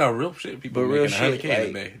 but you know, real shit. People But making real shit, 100K a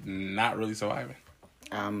like- day, not really surviving.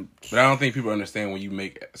 But I don't think people understand when you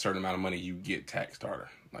make a certain amount of money, you get taxed harder.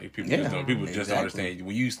 Like people just don't understand.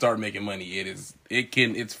 When you start making money,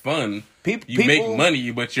 it's fun. You make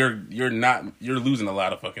money, but you're losing a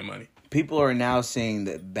lot of fucking money. People are now seeing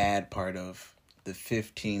the bad part of the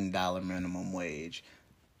 $15 minimum wage.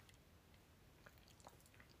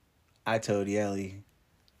 I told Yelly,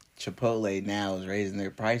 Chipotle now is raising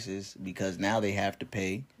their prices because now they have to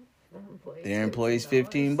pay their employees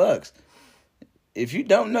 $15. If you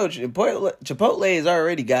don't know, Chipotle is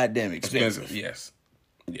already goddamn expensive. Yes.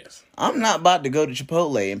 I'm not about to go to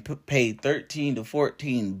Chipotle and pay $13 to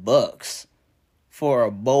 $14 for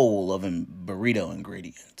a bowl of burrito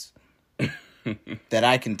ingredients that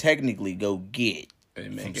I can technically go get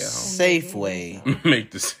from Safeway.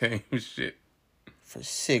 Make the same shit for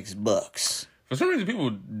 $6. For some reason,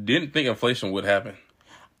 people didn't think inflation would happen.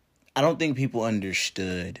 I don't think people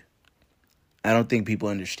understood. I don't think people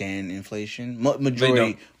understand inflation.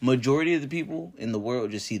 Majority of the people in the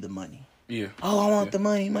world just see the money. Yeah. Oh, I want the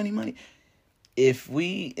money. If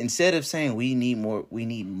we, instead of saying we need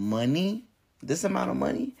money, this amount of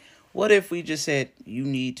money, what if we just said you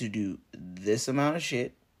need to do this amount of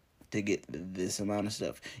shit to get this amount of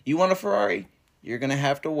stuff? You want a Ferrari? You're going to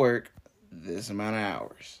have to work this amount of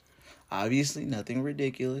hours. Obviously, nothing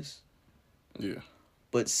ridiculous. Yeah.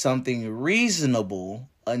 But something reasonable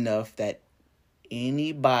enough that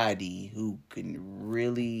anybody who can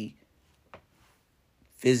really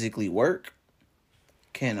physically work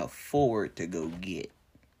can afford to go get.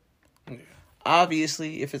 Yeah.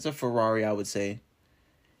 Obviously, if it's a Ferrari, I would say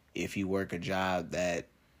if you work a job that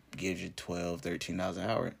gives you $12, $13 an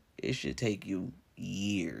hour, it should take you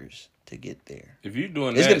years to get there. If you're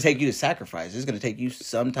doing it's going to take you to sacrifice. It's going to take you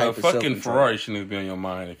some type of fucking Ferrari shouldn't be on your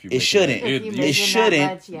mind if you. It shouldn't. It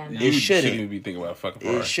shouldn't. You shouldn't even be thinking about a fucking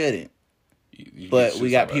Ferrari. It shouldn't. But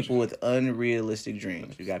we got people with unrealistic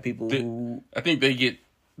dreams. We got people who... I think they get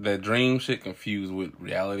that dream shit confused with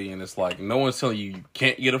reality, and it's like, no one's telling you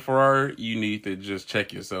can't get a Ferrari. You need to just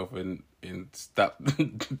check yourself and stop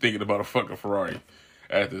thinking about a fucking Ferrari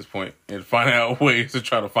at this point and find out ways to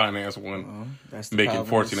try to finance one, making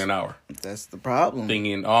 $14 an hour. That's the problem.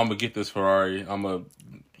 Thinking, I'm going to get this Ferrari.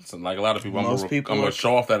 Like a lot of people, I'm going to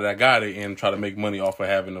show off that I got it and try to make money off of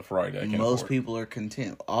having a Ferrari that I can afford. Most people are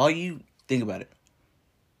content. Think about it.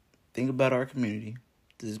 Think about our community,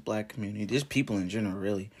 this black community, just people in general,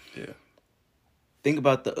 really. Yeah. Think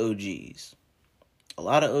about the OGs. A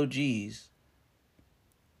lot of OGs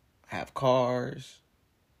have cars,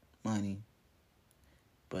 money,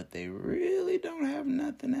 but they really don't have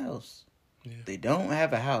nothing else. Yeah. They don't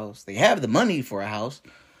have a house. They have the money for a house,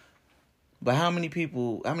 but how many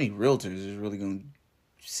realtors is really going to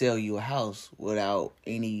sell you a house without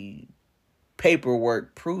any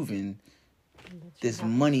paperwork proving this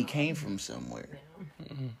money came from somewhere?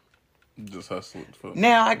 Just hustling.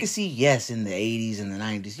 Now, I can see, yes, in the 80s and the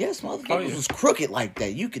 90s, yes, motherfuckers was crooked like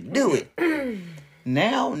that. You could do it.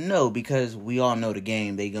 Now, no, because we all know the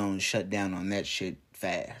game. They gonna shut down on that shit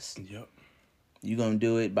fast. Yep. You gonna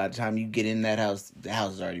do it, by the time you get in that house, the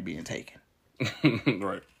house is already being taken.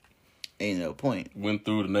 Right. Ain't no point. Went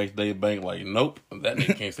through the next day, bank like, nope, that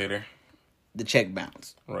nigga can't stay there. The check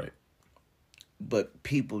bounced. Right. But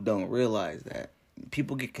people don't realize that.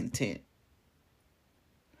 People get content.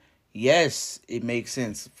 Yes, it makes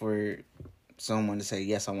sense for someone to say,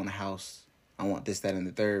 yes, I want a house. I want this, that, and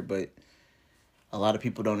the third. But a lot of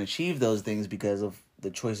people don't achieve those things because of the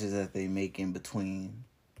choices that they make in between.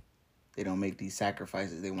 They don't make these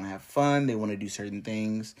sacrifices. They want to have fun. They want to do certain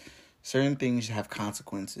things. Certain things have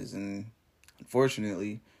consequences. And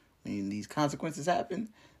unfortunately, when these consequences happen,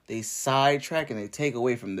 they sidetrack and they take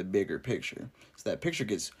away from the bigger picture. So that picture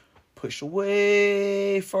gets pushed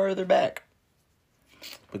way further back.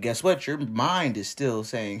 But guess what? Your mind is still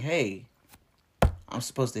saying, hey, I'm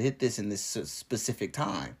supposed to hit this in this specific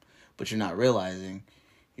time. But you're not realizing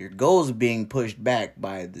your goals are being pushed back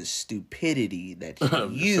by the stupidity that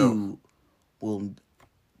you will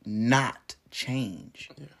not change.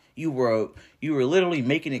 Yeah. You were literally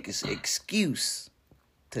making an excuse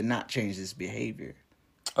to not change this behavior.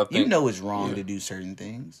 You know it's wrong to do certain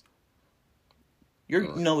things.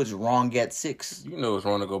 You know it's wrong at 6. You know it's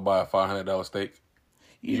wrong to go buy a $500 steak.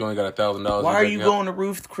 You only got $1,000. Why are you going to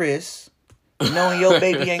Ruth Chris knowing your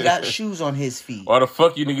baby ain't got shoes on his feet? Why the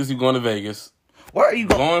fuck you niggas going to Vegas? Why are you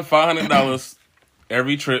going $500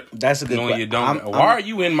 every trip? That's a good question. Why are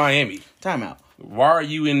you in Miami? Time out. Why are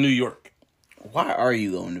you in New York? Why are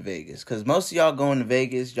you going to Vegas? Because most of y'all going to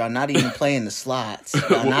Vegas, y'all not even playing the slots.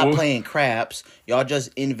 Y'all not playing craps. Y'all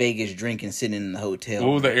just in Vegas drinking, sitting in the hotel.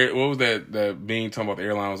 What was that being talking about the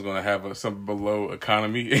airline was going to have something below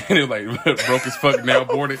economy? And it was like broke as fuck now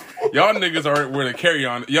boarded. Y'all niggas are where the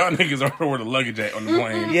carry-on. Y'all niggas are where the luggage at on the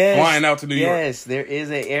plane. Yes, flying out to New York. Yes, there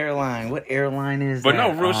is an airline. What airline is but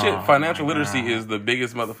that? no, real shit. Financial literacy is the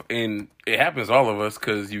biggest motherfucker. And it happens to all of us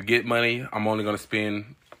because you get money. I'm only going to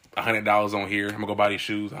spend $100 on here. I'm gonna go buy these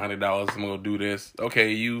shoes. $100. I'm gonna go do this.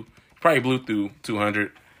 Okay, you probably blew through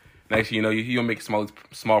 $200. Next thing you know, you gonna make small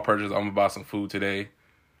purchases. I'm gonna buy some food today.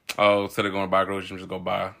 Oh, instead of going to buy groceries, I'm just gonna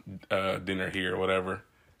buy dinner here or whatever.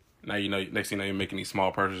 Now you know. Next thing you know, you're making these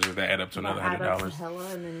small purchases that add up to another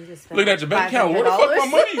 $100. Look at your bank account. Where the fuck my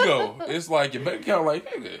money go? It's like your bank account. Like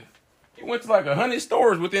nigga, you went to like 100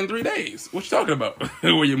 stores within 3 days. What you talking about?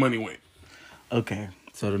 Where your money went? Okay.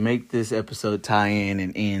 So to make this episode tie in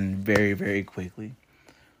and end very, very quickly,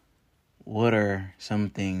 what are some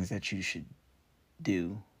things that you should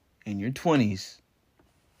do in your 20s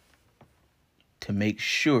to make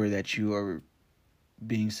sure that you are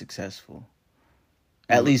being successful?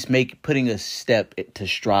 At least putting a step to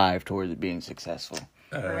strive towards being successful.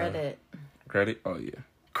 Credit? Oh, yeah.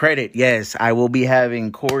 Credit, yes. I will be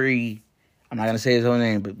having Corey, I'm not going to say his own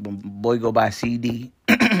name, but boy go by CD.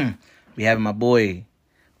 Be having my boy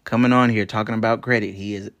coming on here talking about credit.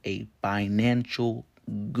 He is a financial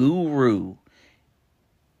guru.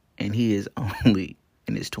 And he is only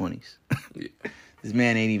in his 20s. Yeah. This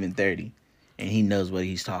man ain't even 30. And he knows what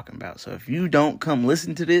he's talking about. So if you don't come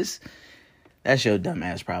listen to this, that's your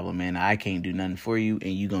dumbass problem, man. I can't do nothing for you.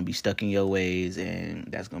 And you're going to be stuck in your ways. And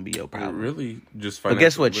that's going to be your problem. Really? Just But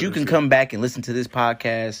guess what? You can come back and listen to this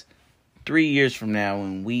podcast 3 years from now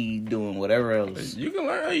when we doing whatever else. You can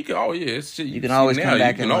learn. You can always, yeah, it's shit. You can always come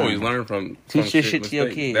back and always learn from teach your shit to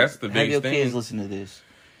your kids. That's the biggest Have thing. your kids listen to this.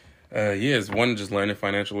 It's one, just learning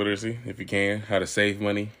financial literacy if you can, how to save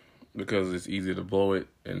money, because it's easy to blow it,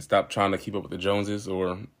 and stop trying to keep up with the Joneses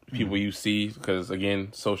or people you see, because again,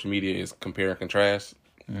 social media is compare and contrast.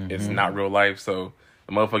 It's not real life, so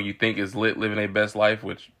the motherfucker you think is lit, living their best life,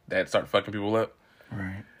 which that start fucking people up.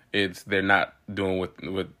 Right. They're not doing what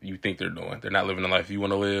you think they're doing. They're not living the life you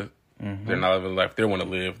want to live. They're not living the life they want to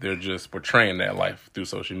live. They're just portraying that life through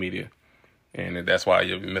social media. And that's why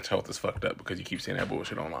your mental health is fucked up, because you keep seeing that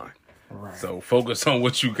bullshit online. Right. So focus on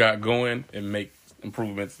what you got going and make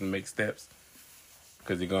improvements and make steps.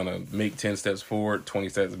 Because you're going to make 10 steps forward, 20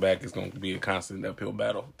 steps back. It's going to be a constant uphill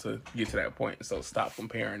battle to get to that point. So stop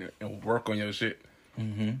comparing it and work on your shit.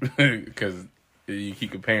 Because you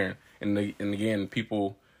keep comparing. And again,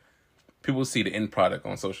 people see the end product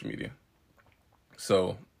on social media.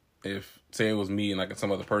 So if, say it was me and like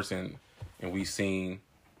some other person, and we seen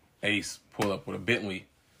Ace pull up with a Bentley,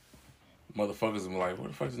 motherfuckers are like, where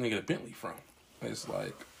the fuck is this nigga a Bentley from? It's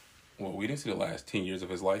like, well, we didn't see the last 10 years of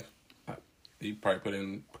his life. He probably put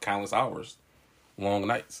in countless hours, long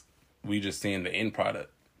nights. We just seeing the end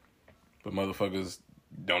product. But motherfuckers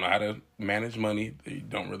don't know how to manage money. They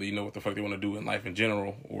don't really know what the fuck they want to do in life in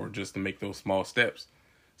general, or just to make those small steps.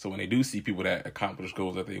 So when they do see people that accomplish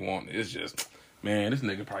goals that they want, it's just, man, this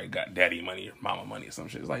nigga probably got daddy money or mama money or some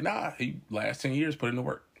shit. It's like, nah, he last 10 years put in the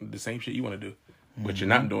work. The same shit you want to do. But you're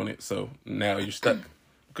not doing it, so now you're stuck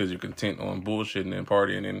because you're content on bullshitting and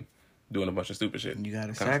partying and doing a bunch of stupid shit. You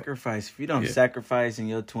gotta sacrifice. If you don't sacrifice in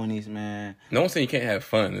your 20s, man. No one's saying you can't have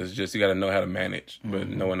fun. It's just you gotta know how to manage. But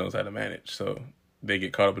no one knows how to manage, so they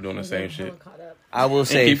get caught up in doing the same shit. I will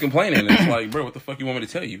say, and keep complaining. It's like, bro, what the fuck you want me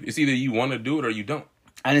to tell you? It's either you want to do it or you don't.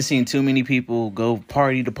 I done seen too many people go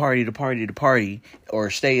party to party to party to party, or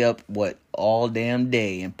stay up all damn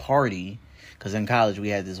day and party. Because in college we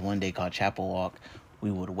had this one day called Chapel Walk.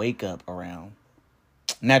 We would wake up around.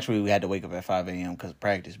 Naturally, we had to wake up at 5 a.m. because of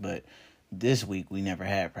practice, but this week we never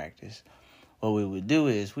had practice. What we would do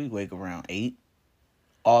is we'd wake around 8.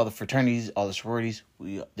 All the fraternities, all the sororities,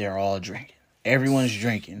 they're all drinking. Everyone's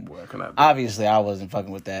drinking. Boy, obviously, I wasn't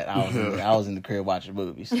fucking with that. I was in the crib watching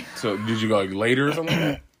movies. So did you go like later or something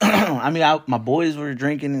like that? I mean, my boys were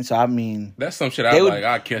drinking, and so I mean, that's some shit I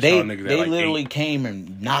catch y'all niggas. They like literally 8. Came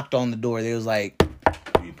and knocked on the door. They was like,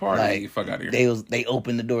 party, fuck out of here. They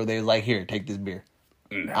opened the door. They was like, here, take this beer.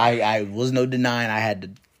 Nah. I was no denying. I had to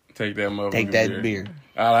take that beer.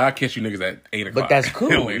 I'll catch you niggas at 8 o'clock. But that's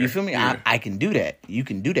cool. You feel me? Yeah. I can do that. You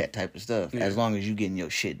can do that type of stuff as long as you getting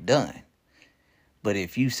your shit done. But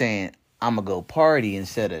if you saying I'm gonna go party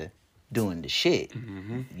instead of doing the shit,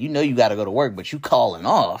 you know you got to go to work, but you calling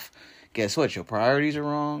off. Guess what? Your priorities are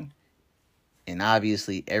wrong, and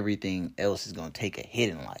obviously everything else is gonna take a hit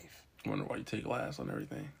in life. I wonder why you take last on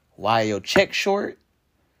everything. Why your check short?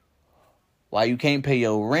 Why you can't pay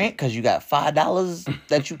your rent? Because you got $5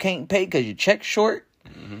 that you can't pay because your check's short.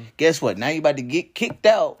 Guess what? Now you about to get kicked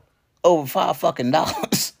out over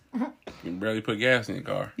 $5 You can barely put gas in your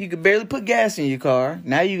car. You can barely put gas in your car.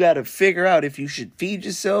 Now you got to figure out if you should feed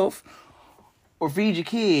yourself or feed your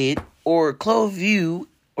kid or clothe you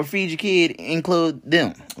or feed your kid and clothe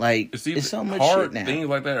them. Like, it's so much hard shit now. Things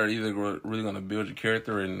like that are either really going to build your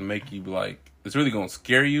character and make you like, it's really going to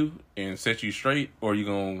scare you and set you straight, or you're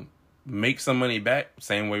going to make some money back.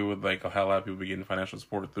 Same way with like how a lot of people be getting financial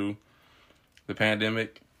support through the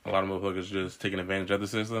pandemic. A lot of motherfuckers just taking advantage of the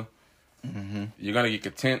system. Mm-hmm. You're going to get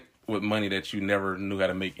content with money that you never knew how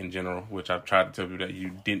to make in general, which I've tried to tell people that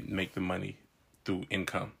you didn't make the money through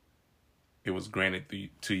income. It was granted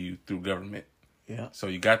to you through government. Yeah. So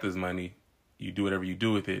you got this money, you do whatever you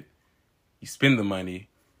do with it, you spend the money,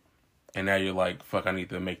 and now you're like, fuck, I need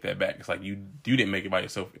to make that back. It's like you didn't make it by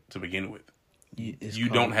yourself to begin with. You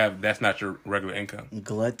don't have, that's not your regular income.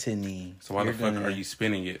 Gluttony. So why the fuck are you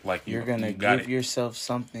spending it like you're going to give yourself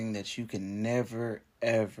something that you can never,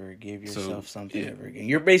 ever give yourself something ever again.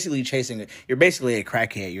 You're basically a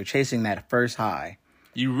crackhead. You're chasing that first high.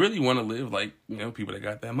 You really want to live like, people that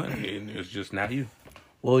got that money, and it's just not you.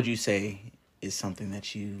 What would you say is something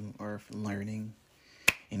that you are learning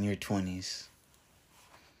in your 20s,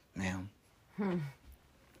 ma'am?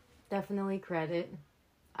 Definitely credit.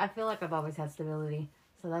 I feel like I've always had stability,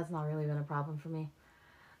 so that's not really been a problem for me.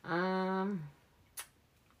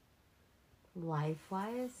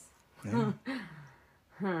 Life-wise?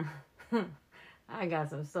 Yeah. I got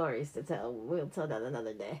some stories to tell. We'll tell that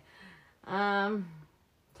another day.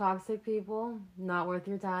 Toxic people, not worth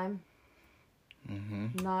your time.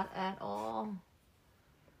 Mm-hmm. Not at all.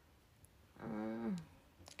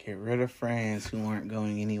 Get rid of friends who aren't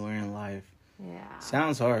going anywhere in life. Yeah.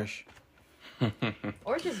 Sounds harsh.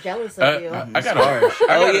 Or just jealous of you. I got harsh.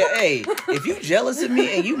 Yeah, hey, if you jealous of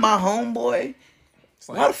me and you my homeboy,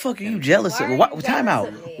 why the fuck are you jealous of me? Time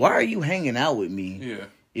out. Why are you hanging out with me? Yeah.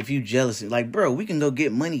 If you jealous, like, bro, we can go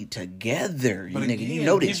get money together, you nigga. You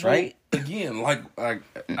know this, right? Again, I've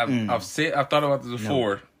thought about this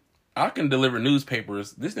before. No. I can deliver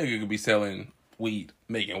newspapers. This nigga could be selling weed,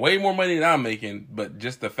 making way more money than I'm making, but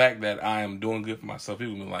just the fact that I am doing good for myself,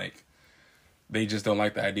 people be like, they just don't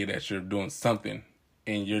like the idea that you're doing something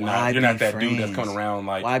and you're not that dude that's coming around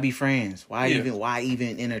like, why be friends? Why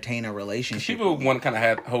even entertain a relationship? People want to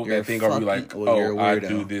kind of hold that thing over, be like, I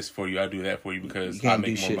do this for you, I do that for you because I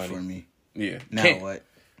make more money. For me. Yeah. Now what?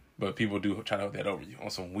 But people do try to hold that over you on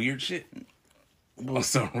some weird shit. On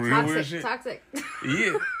some real weird shit. Toxic.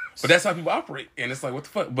 Yeah. But that's how people operate. And it's like, what the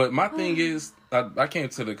fuck? But my thing is, I came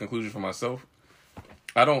to the conclusion for myself.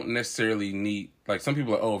 I don't necessarily need, like, some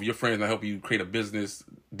people are, if your friends not help you create a business,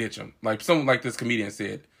 ditch them. Like, someone like this comedian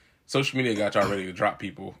said, social media got y'all ready to drop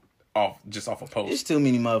people off a post. There's too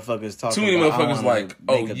many motherfuckers talking. Too many motherfuckers like,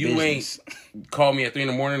 you ain't call me at 3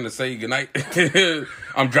 a.m. to say goodnight.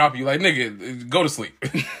 I'm dropping you. Like, nigga, go to sleep.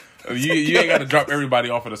 you ain't got to drop everybody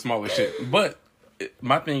off of the smallest shit. But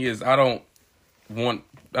my thing is, I don't want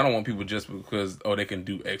people just because, they can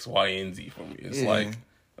do X, Y, and Z for me. It's like,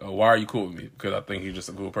 why are you cool with me? Because I think you're just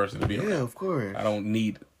a cool person to be around. Yeah, of course. I don't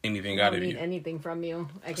need anything out of you. I don't need anything from you.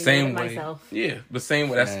 I can Same do it way. myself. Yeah, the same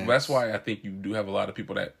way. That's why I think you do have a lot of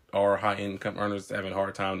people that are high income earners having a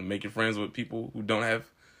hard time making friends with people who don't have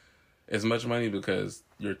as much money, because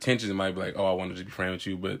your intentions might be like, I wanted to be friends with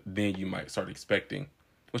you, but then you might start expecting,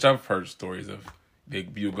 which I've heard stories of.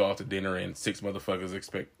 You go out to dinner and 6 motherfuckers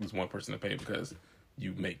expect this one person to pay because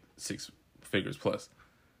you make 6 figures plus.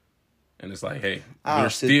 And it's like, hey,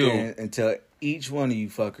 I'll sit there and tell each one of you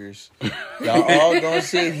fuckers, y'all all gonna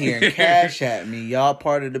sit here and cash at me. Y'all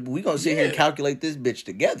part of we gonna sit here and calculate this bitch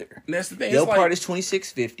together. And that's the thing. Your part is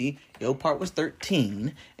 $26.50. Your part was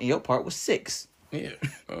 $13, and your part was $6. Yeah,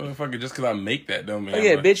 fuck it. Just because I make that, don't mean. Oh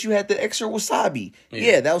yeah, bitch, you had the extra wasabi.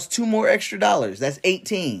 Yeah, that was $2 more extra dollars. That's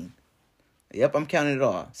 $18. Yep, I'm counting it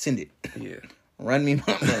all. Send it. Yeah, run me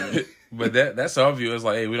my money. But that's our view. It's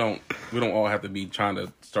like, hey, we don't all have to be trying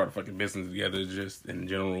to start a fucking business together. Just in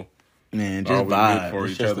general, man, just vibe for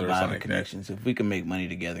it's each just other. The vibe like connections. If we can make money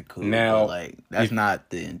together, cool. Now, but like that's not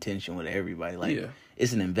the intention with everybody. Like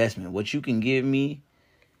it's an investment. What you can give me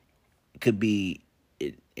could be.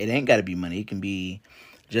 It ain't got to be money. It can be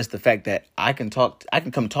just the fact that I can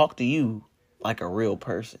come talk to you like a real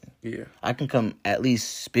person. Yeah, I can come at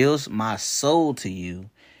least spill my soul to you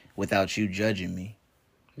without you judging me.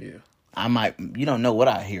 Yeah. You don't know what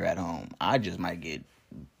I hear at home. I just might get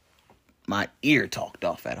my ear talked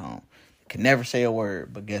off at home. Can never say a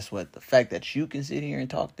word, but guess what? The fact that you can sit here and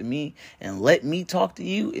talk to me and let me talk to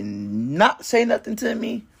you and not say nothing to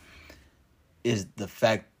me is the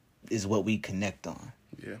fact is what we connect on.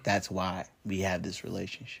 Yeah. That's why we have this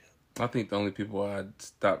relationship. I think the only people I'd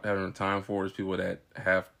stop having time for is people that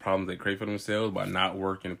have problems they create for themselves by not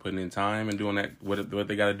working and putting in time and doing that what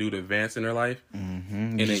they got to do to advance in their life. Mm-hmm.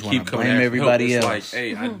 And they keep coming at everybody help. else. It's like,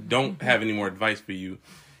 hey, I don't have any more advice for you.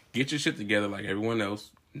 Get your shit together like everyone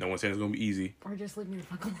else. No one said it's gonna be easy, Or just leave me the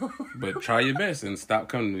fuck alone. but try your best and stop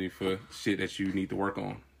coming to me for shit that you need to work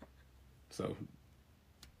on. So,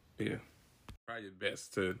 yeah, try your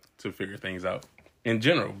best to figure things out in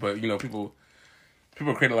general. But you know, people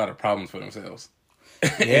create a lot of problems for themselves.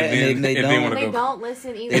 Yeah, and they don't. wanna They go- don't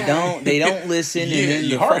listen either. They don't listen. Yeah, And then the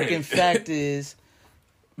you heard fucking it. fact is,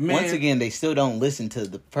 Man, once again, they still don't listen to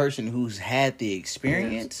the person who's had the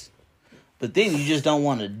experience. But then you just don't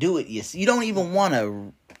want to do it. You don't even want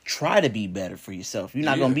to try to be better for yourself. You're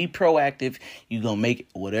not going to be proactive. You're going to make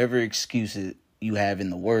whatever excuses you have in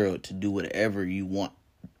the world to do whatever you want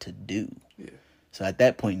to do. Yeah. So at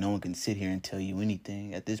that point, no one can sit here and tell you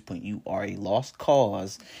anything. At this point, you are a lost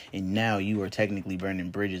cause. And now you are technically burning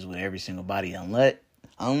bridges with every single body.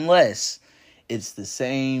 Unless it's the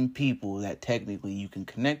same people that technically you can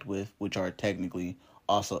connect with, which are technically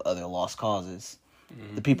also other lost causes.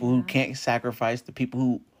 Mm-hmm. The people who can't sacrifice, the people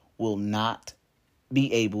who will not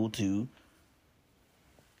be able to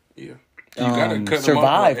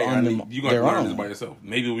survive on them. You're going to learn this by yourself.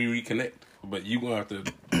 Maybe we reconnect, but you're going to have to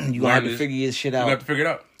you're going to have to figure this shit out. You have to figure it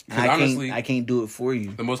out. Honestly, I can't do it for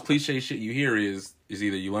you. The most cliche shit you hear is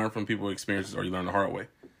either you learn from people's experiences or you learn the hard way.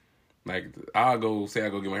 Like, I go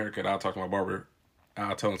get my haircut, I'll talk to my barber,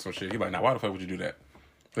 I'll tell him some shit. He's like, now why the fuck would you do that?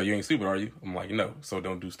 So you ain't stupid, are you? I'm like, no, so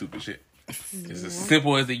don't do stupid shit. It's as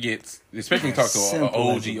simple as it gets. Especially when you talk to an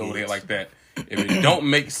OG over there like that. If it don't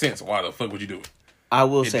make sense, why the fuck would you do it? I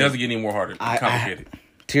will say it doesn't get any more harder. It's complicated.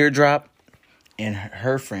 Teardrop and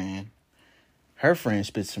her friend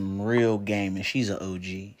spits some real game, and she's an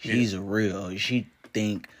OG. She's a real OG. She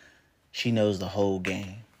think she knows the whole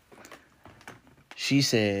game. She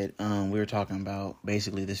said, we were talking about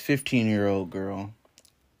basically this 15-year-old girl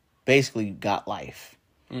basically got life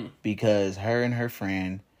because her and her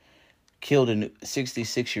friend killed a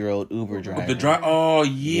 66-year-old Uber driver. Oh,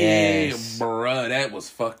 yeah, bruh. That was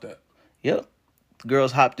fucked up. Yep. The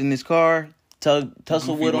girls hopped in this car, tussled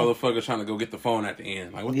with him. Motherfuckers trying to go get the phone at the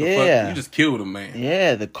end. Like, what the fuck? You just killed him, man.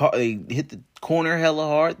 Yeah, the car, they hit the corner hella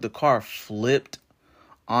hard. The car flipped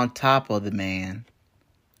on top of the man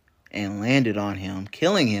and landed on him,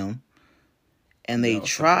 killing him. And they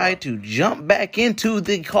tried to jump back into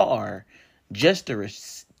the car just to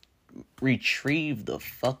retrieve the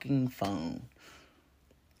fucking phone.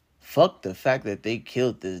 Fuck the fact that they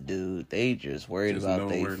killed this dude. They just worried about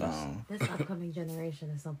their phone. This upcoming generation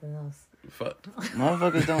is something else. Fuck.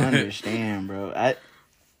 Motherfuckers don't understand, bro.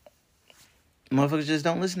 Motherfuckers just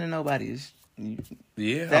don't listen to nobody.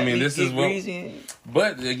 This is what.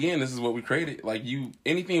 But again, this is what we created. Like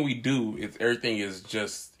anything we do, everything is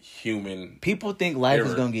just human. People think life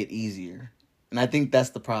is gonna get easier, and I think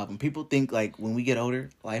that's the problem. People think like when we get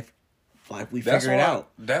older, life we figure it out.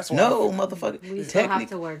 That's why. No, motherfucker. We still have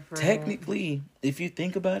to work for it. Technically, if you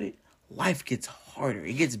think about it, life gets harder.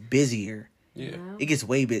 It gets busier. Yeah. It gets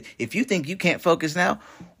way big. If you think you can't focus now,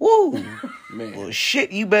 woo, man. Well,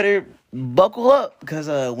 shit, you better buckle up because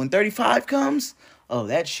when 35 comes,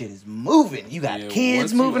 that shit is moving. You got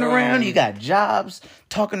kids moving around. You got jobs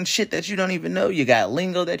talking shit that you don't even know. You got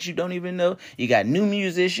lingo that you don't even know. You got new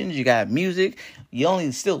musicians. You got music. You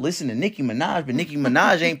only still listen to Nicki Minaj, but Nicki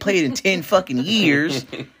Minaj ain't played in 10 fucking years.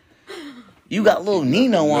 You got Lil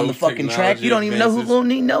Nino on the fucking track. You don't even know who Lil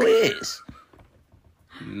Nino is.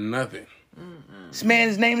 Nothing. This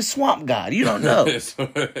man's name is Swamp God. You don't know.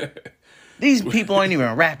 These people ain't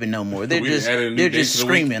even rapping no more. They're just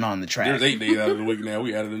screaming on the track. There's 8 days out of the week now.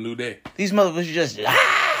 We added a new day. These motherfuckers just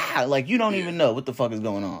like you don't even know what the fuck is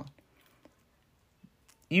going on.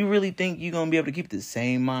 You really think you're gonna be able to keep the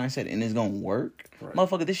same mindset and it's gonna work? Right.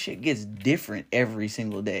 Motherfucker, this shit gets different every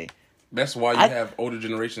single day. That's why you have older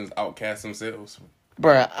generations outcast themselves.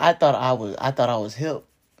 Bruh, I thought I was hip.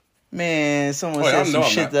 Man, someone said some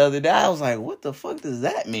shit the other day. I was like, what the fuck does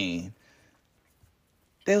that mean?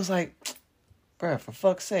 They was like, bruh, for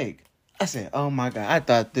fuck's sake. I said, oh my God, I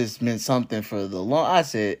thought this meant something for the long. I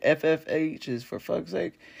said, FFH is for fuck's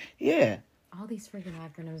sake. Yeah. All these freaking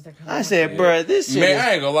acronyms are coming. I said, bruh, this shit. Man,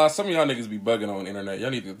 I ain't gonna lie. Some of y'all niggas be bugging on the internet. Y'all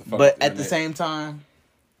need to get the fuck But at the same time,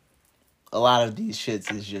 a lot of these shits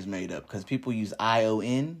is just made up because people use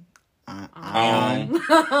ION. No,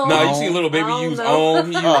 you see Little Baby use on.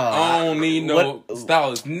 He use on. Need no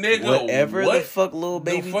stylist, nigga. Whatever the fuck, Little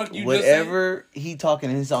Baby. Whatever he talking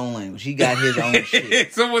in his own language. He got his own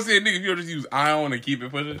shit. Someone said, nigga, if you just use ion and keep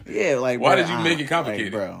it pushing. Yeah, like why did you make it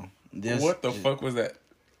complicated, like, bro? What the fuck was that?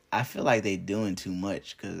 I feel like they doing too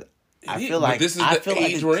much because I Yeah, feel but like this is I the feel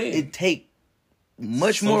age like we're in. it take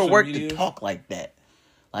much Social more work media. to talk like that.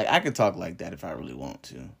 Like I could talk like that if I really want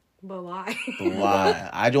to. But why? But why?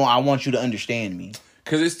 I want you to understand me.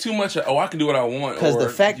 Because it's too much. I can do what I want. Because the or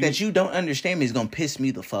fact that you don't understand me is gonna piss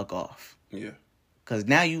me the fuck off. Yeah. Because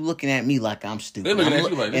now you looking at me like I'm stupid. They're looking at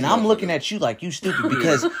you like this and I'm motherfucker. looking at you like you stupid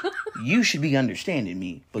because you should be understanding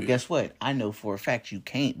me. But guess what? I know for a fact you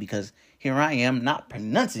can't because here I am not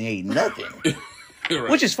pronunciating nothing. Right.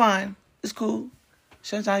 Which is fine. It's cool.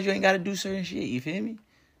 Sometimes you ain't got to do certain shit. You feel me?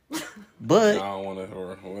 But I don't want to.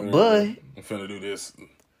 Or whatever. But- I'm finna do this.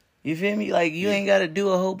 you feel me? Like you ain't got to do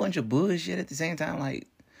a whole bunch of bullshit at the same time. Like,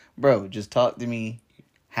 bro, just talk to me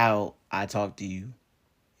how I talk to you.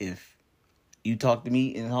 If you talk to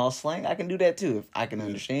me in all slang, I can do that too. If I can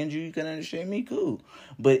understand you, you can understand me. Cool.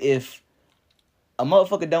 But if a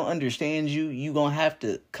motherfucker don't understand you, you gonna have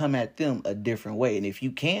to come at them a different way. And if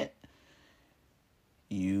you can't,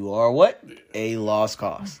 you are what? A lost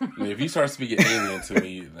cause. I mean, if you start speaking alien to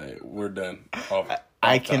me, like, we're done.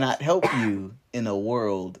 I cannot help you in a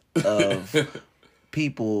world of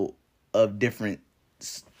people of different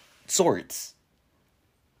sorts.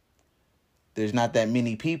 There's not that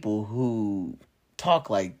many people who talk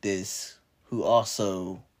like this who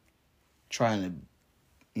also trying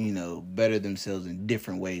to, better themselves in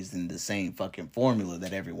different ways than the same fucking formula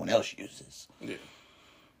that everyone else uses. Yeah.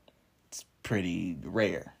 It's pretty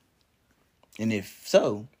rare. And if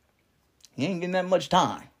so, he ain't getting that much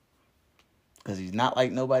time. Because he's not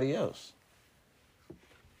like nobody else.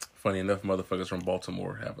 Funny enough, motherfuckers from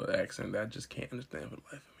Baltimore have an accent that I just can't understand for the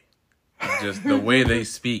life of me. Just the way they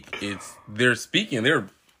speak,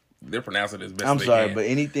 they're pronouncing it as best I'm they sorry, can. but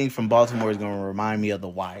anything from Baltimore is going to remind me of The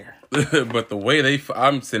Wire. But the way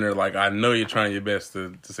I'm sitting there like, I know you're trying your best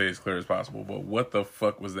to say it as clear as possible, but what the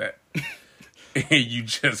fuck was that? And you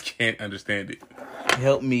just can't understand it.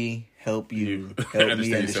 Help me help you. Help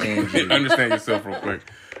me understand you. Understand yourself real quick.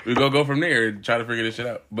 We're going to go from there and try to figure this shit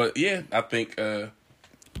out. But yeah, I think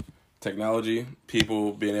technology,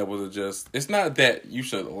 people being able to just... It's not that you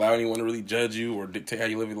should allow anyone to really judge you or dictate how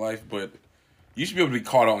you live your life, but you should be able to be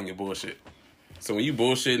caught out on your bullshit. So when you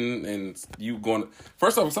bullshitting and you going...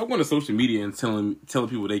 First off, stop going to social media and telling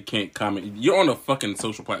people they can't comment. You're on a fucking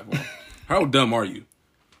social platform. How dumb are you?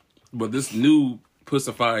 But this new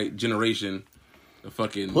pussified generation, the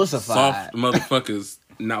fucking Pussified. soft motherfuckers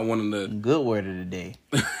not wanting to... Good word of the day.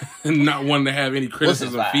 not wanting to have any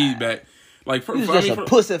criticism, Pussified. feedback. Like, You're just a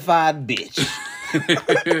pussified bitch.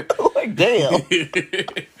 Like, damn.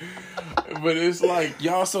 But it's like,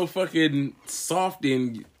 y'all so fucking soft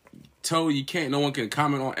and told no one can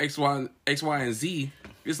comment on X, Y, and Z.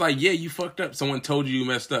 It's like, yeah, you fucked up. Someone told you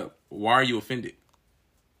messed up. Why are you offended?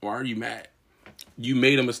 Why are you mad? You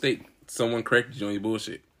made a mistake. Someone corrected you on your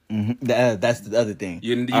bullshit. Mm-hmm. That's the other thing.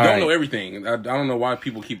 You don't know everything. I don't know why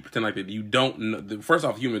people keep pretending like that. You don't know. First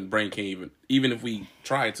off, human brain can't even if we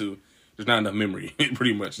try to, there's not enough memory,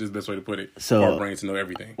 pretty much. Is the best way to put it. So, for our brains to know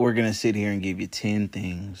everything. We're going to sit here and give you 10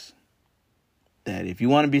 things that if you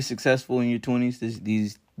want to be successful in your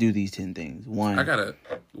 20s, do these 10 things. One.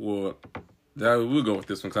 We'll go with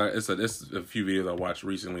this one. Cause it's a few videos I watched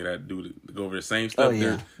recently that go over the same stuff. Oh,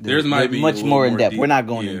 yeah. Theirs might be much more in depth. deep. We're not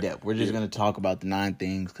going in depth. We're just going to talk about the 9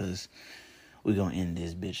 things because we're going to end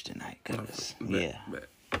this bitch tonight. Cause, yeah.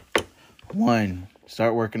 1,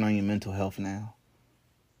 start working on your mental health now.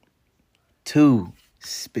 2,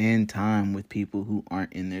 spend time with people who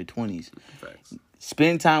aren't in their 20s. Facts.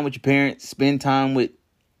 Spend time with your parents. Spend time with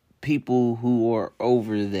people who are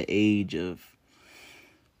over the age of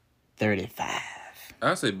 35.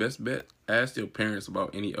 I'd say best bet, ask your parents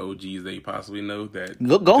about any OGs they possibly know that...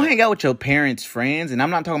 Go hang out with your parents' friends, and I'm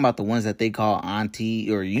not talking about the ones that they call auntie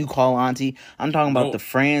or you call auntie. I'm talking about the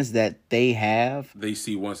friends that they have. They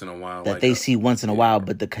see once in a while. That they see once in a while,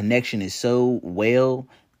 but the connection is so well,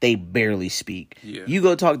 they barely speak. Yeah. You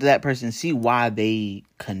go talk to that person, see why they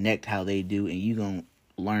connect how they do, and you going to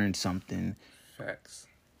learn something. Facts.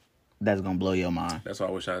 That's going to blow your mind. That's why I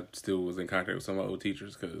wish I still was in contact with some of my old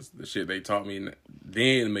teachers, because the shit they taught me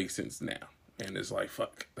then makes sense now. And it's like,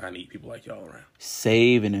 fuck, I need people like y'all around.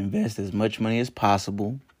 Save and invest as much money as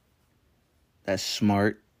possible. That's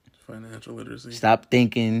smart. Financial literacy. Stop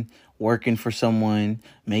thinking working for someone,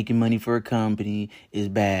 making money for a company is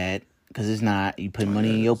bad, because it's not. You put money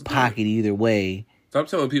in your pocket either way.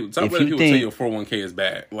 Stop letting people tell your 401k is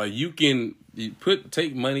bad. Like,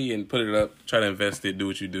 take money and put it up, try to invest it, do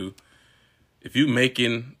what you do. If you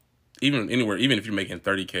making even if you're making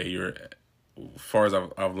 $30K, as far as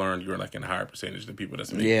I've learned, you're like in a higher percentage than people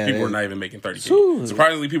that's making. Yeah, people are not even making 30K. Ooh.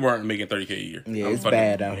 Surprisingly, people aren't making 30K a year. Yeah, it's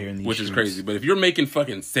bad out here in these which is streets. crazy. But if you're making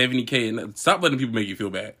fucking 70K, and stop letting people make you feel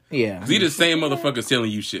bad. Yeah. Because these the same motherfuckers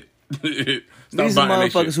selling you shit. Stop These buying are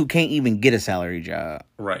that motherfuckers shit. who can't even get a salary job.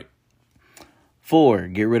 Right. 4,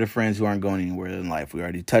 get rid of friends who aren't going anywhere in life. We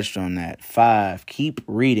already touched on that. 5, keep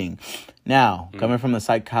reading. Now, coming from the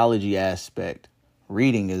psychology aspect,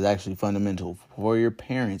 reading is actually fundamental for your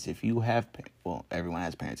parents. If you have, well, everyone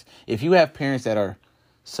has parents. If you have parents that are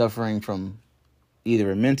suffering from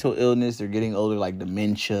either a mental illness, they're getting older, like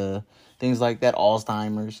dementia, things like that,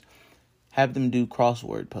 Alzheimer's, have them do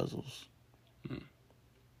crossword puzzles.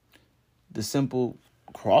 The simple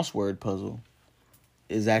crossword puzzle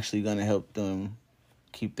is actually going to help them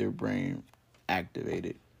keep their brain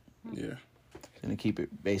activated. Yeah. It's going to keep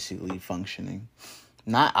it basically functioning.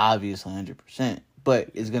 Not obvious 100%, but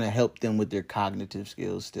it's going to help them with their cognitive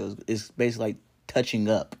skills still. It's basically like touching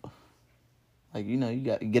up. Like, you know, you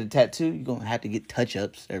get a tattoo, you're going to have to get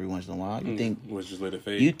touch-ups every once in a while. You think Let's just let it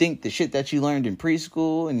fade. you think the shit that you learned in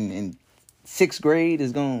preschool and in 6th grade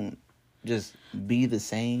is going to just be the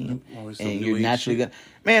same, Always some and new you're age naturally shit. gonna.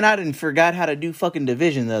 Man, I didn't forgot how to do fucking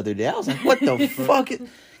division the other day. I was like, what the fuck?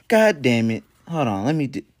 God damn it! Hold on, let me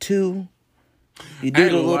do 2. You do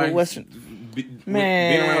the little Western.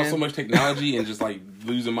 Man. Being around so much technology and just like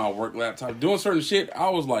losing my work laptop, doing certain shit, I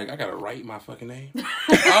was like, I gotta write my fucking name.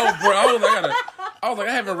 I was like,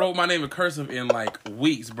 I haven't wrote my name in cursive in like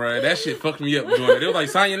weeks, bro. That shit fucked me up doing it. They was like,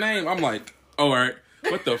 sign your name. I'm like, all right.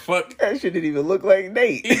 What the fuck? That shit didn't even look like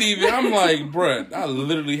Nate. I'm like, bruh, I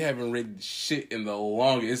literally haven't written shit in the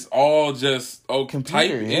longest. It's all just Computer,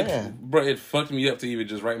 type. yeah. It fucked me up to even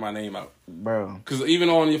just write my name out. Bro. Because even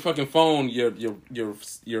on your fucking phone, your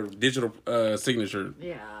digital signature,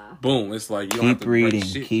 Yeah. boom, it's like you don't have Keep to reading. write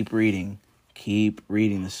shit. Keep reading. Keep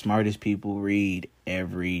reading. The smartest people read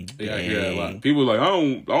every day. Yeah, like, people are like, I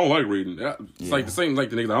don't like reading. It's like the same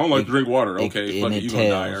like the niggas. I don't like to drink water. Okay, fuck it, you gonna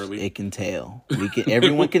die early. It can tell.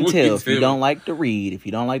 Everyone can We tell can if you tell. don't like to read, if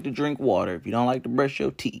you don't like to drink water, if you don't like to brush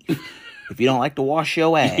your teeth, if you don't like to wash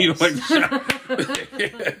your ass. You don't like to shower.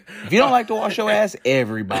 If you don't like to wash your ass,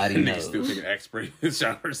 everybody Niggas knows. still taking axe spray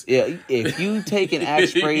showers. Yeah, if you taking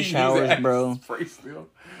axe spray Use showers, axe bro, spray still.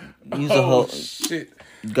 use a whole. Shit.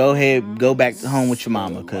 Go ahead, go back home with your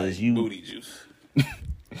mama, cause you Booty juice.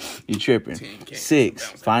 tripping. 10K. 6,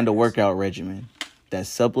 Bounce find a ass. workout regimen that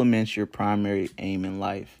supplements your primary aim in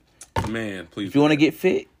life. Man, please. If you want to get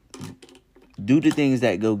fit, do the things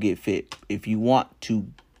that go get fit. If you want to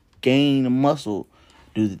gain muscle,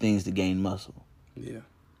 do the things to gain muscle. Yeah.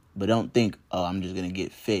 But don't think, oh, I'm just going to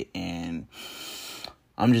get fit and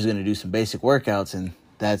I'm just going to do some basic workouts and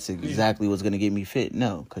that's exactly what's going to get me fit.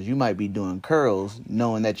 No, because you might be doing curls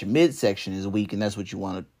knowing that your midsection is weak and that's what you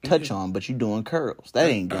want to touch on, but you're doing curls. That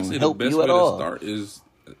ain't going to help you at all. The best way to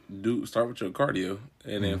start is start with your cardio.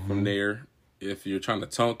 And then from there, if you're trying to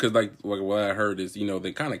tone, because like what I heard is,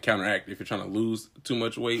 they kind of counteract if you're trying to lose too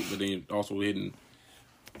much weight, but then you're also hitting,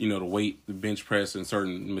 the weight, the bench press and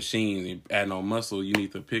certain machines and adding on muscle, you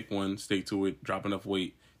need to pick one, stick to it, drop enough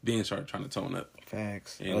weight, then start trying to tone up.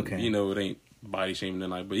 Facts. And, Okay. it ain't body shaming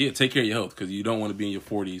tonight. But yeah, take care of your health because you don't want to be in your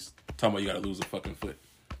 40s talking about you got to lose a fucking foot.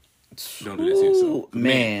 Don't do that to yourself. 'Cause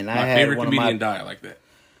Man, my I had favorite one of comedian my- died like that.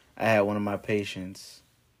 I had one of my patients.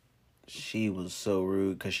 She was so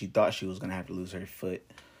rude because she thought she was going to have to lose her foot.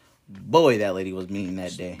 Boy, that lady was mean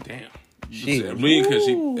that day. Damn. She She was- mean because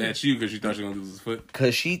Ooh. she at you because she thought she was gonna lose his foot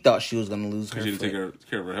Because she thought she was going to lose her because she foot. didn't take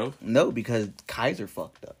care of her health. No, because Kaiser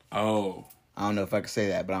fucked up. Oh, I don't know if I can say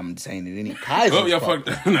that, but I'm saying it any Kaiser. oh, y'all fucked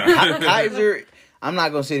up. No. Kaiser, I'm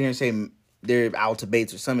not going to sit here and say they're out to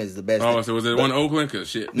Bates or something is the best. Oh, so was it one in Oakland? Cause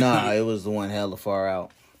shit. No, it was the one hella far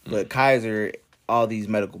out. But Kaiser, all these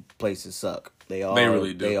medical places suck. They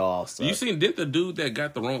really do. They all suck. You seen? Did the dude that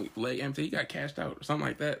got the wrong leg amputated? He got cashed out or something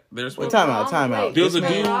like that. There's Well, time out. There was a This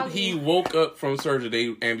man- dude. He woke up from surgery.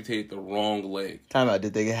 They amputated the wrong leg. Time out.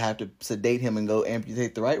 Did they have to sedate him and go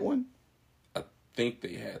amputate the right one? I think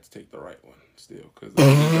they had to take the right one still because the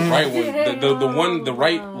right one, the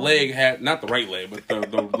right leg had not the right leg, but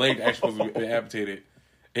the leg that actually supposed to be amputated.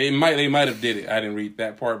 They might have did it. I didn't read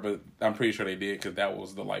that part, but I'm pretty sure they did because that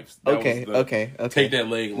was the life. That Okay. was the, Take that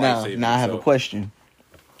leg. Now, life-saving. I have a question.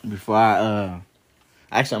 Before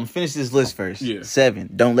actually, I'm gonna finish this list first. Yeah.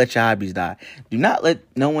 7. Don't let your hobbies die. Do not let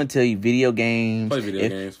no one tell you video games. Play video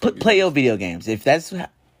games. Play your video games. If that's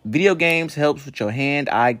video games helps with your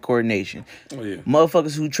hand-eye coordination. Oh, yeah.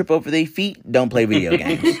 Motherfuckers who trip over their feet don't play video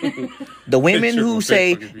games. The women Trip who over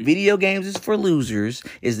say their fucking feet. video games is for losers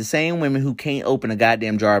is the same women who can't open a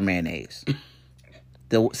goddamn jar of mayonnaise.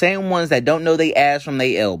 The same ones that don't know they ass from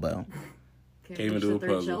their elbow. Can't even do a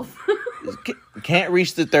puzzle. Can't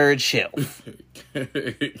reach the third shelf.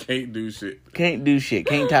 Can't do shit. Can't do shit.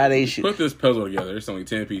 Can't tie they shit. Put this puzzle together. It's only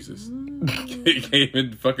 10 pieces. Can't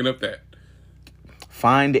even fucking up that.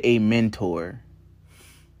 Find a mentor.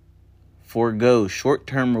 Forgo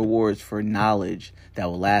short-term rewards for knowledge that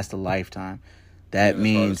will last a lifetime. That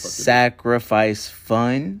means sacrifice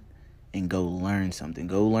fun and go learn something.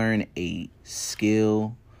 Go learn a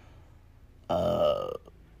skill.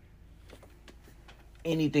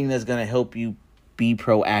 Anything that's going to help you be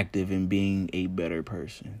proactive in being a better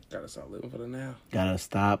person. Gotta stop living for the now. Gotta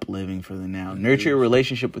stop living for the now. Nurture a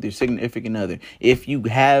relationship with your significant other. If you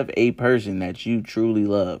have a person that you truly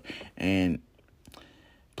love, and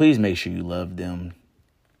please make sure you love them.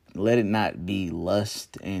 Let it not be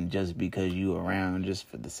lust and just because you around just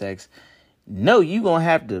for the sex. No, you gonna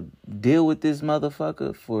have to deal with this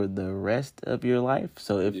motherfucker for the rest of your life.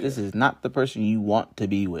 So if this is not the person you want to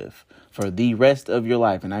be with for the rest of your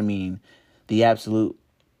life, and I mean the absolute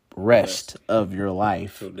rest of your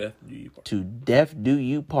life. Till death do you part. To death do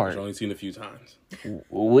you part. I've only seen a few times.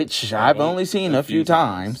 Which I've only seen a few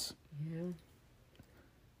times. Yeah.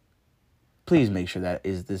 Please make sure that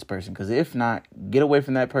is this person. Because if not, get away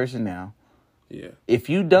from that person now. Yeah. If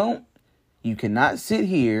you don't, you cannot sit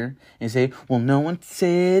here and say, well, no one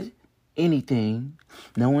said anything.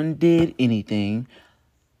 No one did anything.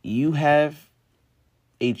 You have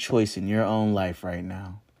a choice in your own life right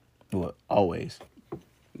now. Well, always.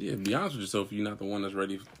 Yeah, be honest with yourself. You're not the one that's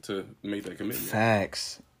ready to make that commitment.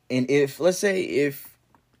 Facts. And let's say if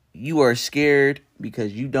you are scared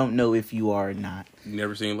because you don't know if you are or not. You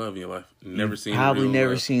never seen love in your life. Probably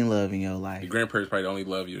never seen love in your life. Your grandparents probably only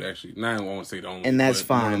love you, actually. Now I won't say the only. And that's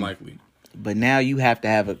fine. More than likely. But now you have to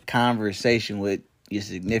have a conversation with your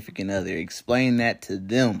significant other. Explain that to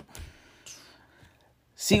them.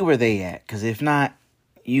 See where they at. Because if not,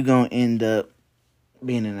 you going to end up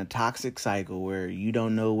being in a toxic cycle where you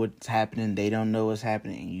don't know what's happening, they don't know what's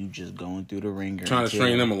happening, and you just going through the ringer. Trying to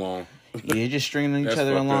string them along. You're just stringing each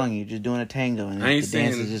other along. You're just doing a tango, and the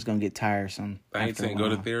dance is just going to get tiresome. I ain't saying go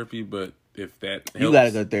to therapy, but if that helps. You got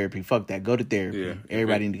to go to therapy. Fuck that. Go to therapy. Yeah,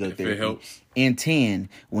 everybody need to go to therapy. If it helps. And 10,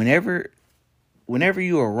 whenever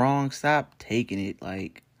you are wrong, stop taking it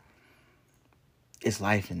like it's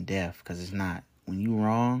life and death, because it's not. When you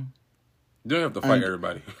wrong, you don't have to fight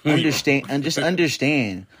everybody. Just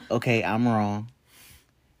understand, okay, I'm wrong,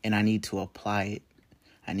 and I need to apply it.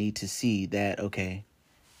 I need to see that, okay,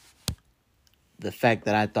 the fact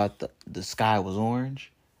that I thought the sky was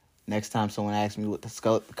orange, next time someone asks me what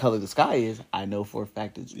the color of the sky is, I know for a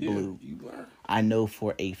fact it's blue. You learn. I know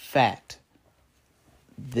for a fact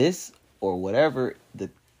this or whatever the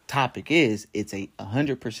topic is, it's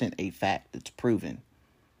 100% a fact. It's proven.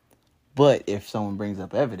 But if someone brings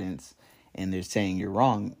up evidence and they're saying you're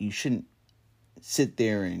wrong, you shouldn't sit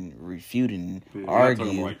there and refute and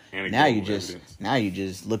argue. Now you're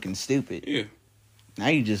just looking stupid. Yeah. Now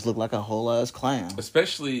you just look like a whole ass clown.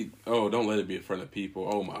 Especially, don't let it be in front of people.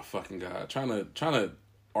 Oh my fucking God. Trying to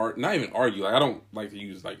not even argue. Like, I don't like to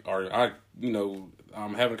use like argue.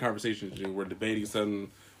 I'm having a conversation with you. We're debating something,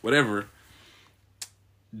 whatever.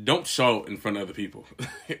 Don't shout in front of other people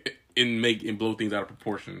and blow things out of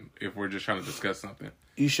proportion if we're just trying to discuss something.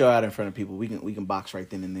 You show out in front of people, we can box right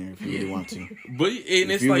then and there if you really want to. But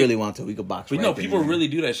if you really want to, we can box. But right people really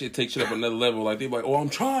do that shit. Take shit up another level. Like they're like, "Oh, I'm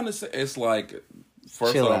trying to say." It's like,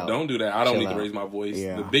 first off, don't do that. I don't need to raise my voice.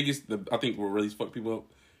 Yeah. I think what really fuck people up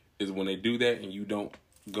is when they do that and you don't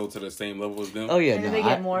go to the same level as them. Oh yeah, they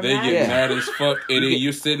get more. They get mad as fuck, and then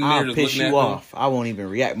you're sitting there just piss looking you at off. them. I won't even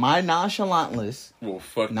react. My nonchalantness will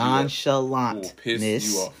fuck nonchalantness will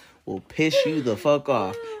piss you off. Will piss you the fuck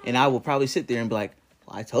off, and I will probably sit there and be like,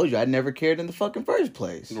 well, "I told you I never cared in the fucking first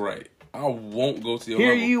place." Right. I won't go to your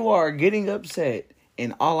Here level. you are getting upset,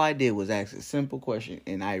 and all I did was ask a simple question,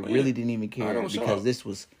 and I really didn't even care because this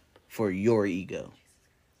was for your ego.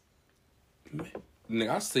 Nigga,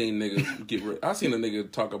 I seen a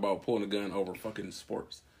nigga talk about pulling a gun over fucking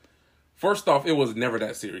sports. First off, it was never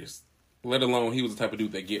that serious. Let alone he was the type of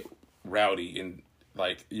dude that get rowdy and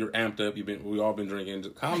like you're amped up. We all been drinking.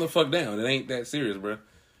 Just calm the fuck down. It ain't that serious, bro.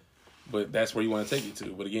 But that's where you want to take you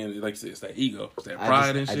to. But again, like I said, it's that ego, it's that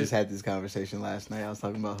pride and shit. I just had this conversation last night. I was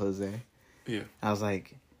talking about Jose. Yeah. I was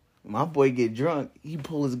like, my boy get drunk, he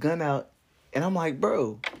pull his gun out, and I'm like,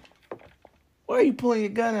 bro, why are you pulling your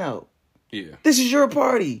gun out? Yeah. This is your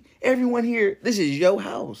party. Everyone here, this is your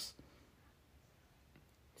house.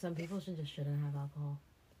 Some people shouldn't have alcohol.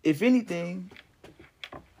 If anything,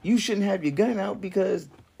 you shouldn't have your gun out because,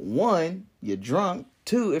 1, you're drunk.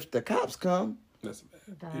 2, if the cops come, That's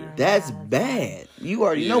bad. Yeah. That's bad. You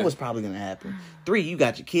already know Yeah. what's probably gonna happen. 3, you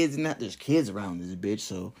got your kids and that. There's kids around this bitch.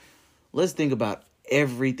 So let's think about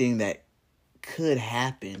everything that could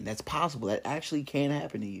happen. That's possible. That actually can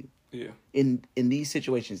happen to you. Yeah. In these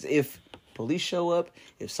situations, if police show up,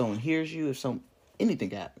 if someone hears you, anything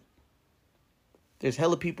can happen. There's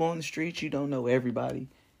hella people on the streets. You don't know everybody.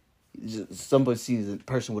 Somebody sees a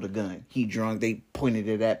person with a gun. He drunk. They pointed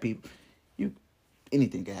it at people.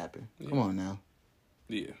 Anything can happen. Yeah. Come on now.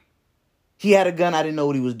 Yeah. He had a gun. I didn't know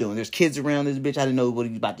what he was doing. There's kids around this bitch. I didn't know what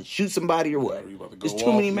he was about to shoot somebody or what. Or you about to go There's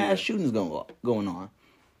too many off, mass yeah. shootings going on.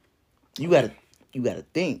 You gotta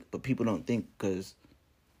think, but people don't think because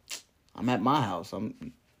I'm at my house.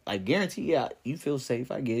 I guarantee you feel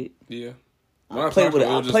safe. I get it. Yeah. I play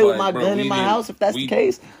with my gun in my house if that's the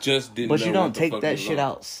case. Just didn't. But you know don't what the take fuck that was shit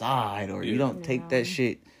on. outside, or you Yeah. don't take that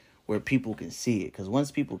shit where people can see it. Because once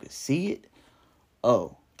people can see it,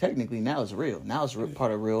 technically now it's real. Now it's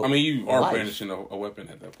part of real. I mean, you are life. brandishing a weapon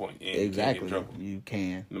at that point. And Exactly. You can't get in trouble. You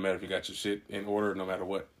can. No matter if you got your shit in order, no matter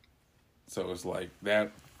what. So it's like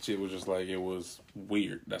that shit was just like, it was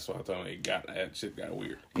weird. That's why I told him that shit got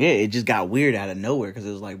weird. Yeah, it just got weird out of nowhere because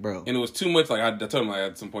it was like, bro. And it was too much. Like I told him, like,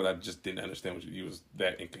 at some point I just didn't understand what you was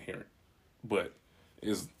that incoherent. But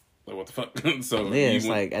it's like, what the fuck? So Yeah, it's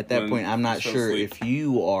like at that point, I'm not sure if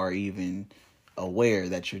you are even aware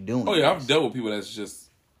that you're doing. Oh yeah, this. I've dealt with people that's just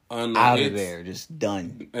out of there, just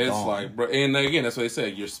done. It's gone. like, bro, and again, that's what they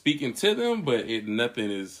said. You're speaking to them, but nothing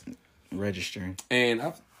is registering. And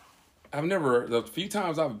I've never, the few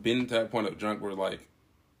times I've been to that point of drunk where like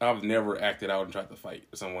I've never acted out and tried to fight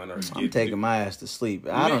someone or I'm taking my ass to sleep.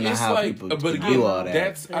 I don't know it's how like, people but can again, do all that.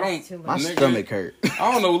 That's I don't. My nigga, stomach hurt.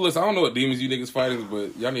 I don't know. Listen, I don't know what demons you niggas fighting,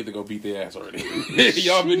 but y'all need to go beat their ass already.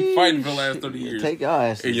 Y'all been fighting for the last 30 years. Take your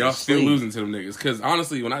ass, and y'all to still sleep. losing to them niggas. Because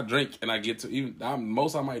honestly, when I drink and I get to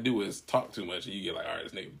most I might do is talk too much, and you get like, all right,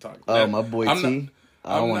 this nigga talking. Oh, my boy T.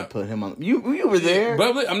 I don't want to put him on. You were there.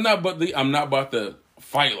 But I'm not about to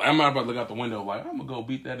fight. Like, I'm not about to look out the window like I'm gonna go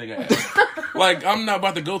beat that nigga ass. Like I'm not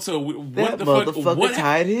about to go to what that the motherfucker fuck. What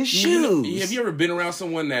tied his shoes. Have you ever been around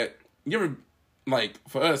someone that you ever like?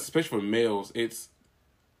 For us, especially for males, it's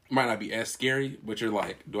might not be as scary, but you're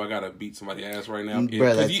like, do I gotta beat somebody's ass right now?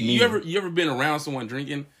 Bruh, that's you ever been around someone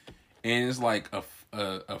drinking and it's like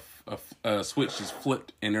a switch just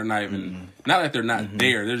flipped and they're not even not that they're not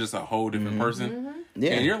there, they're just a whole different person.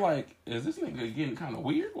 Yeah, and you're like, is this nigga getting kind of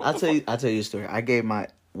weird? I'll tell you a story. I gave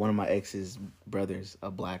one of my ex's brothers a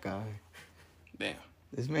black eye. Damn.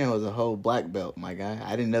 This man was a whole black belt, my guy.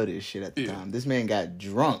 I didn't know this shit at the time. This man got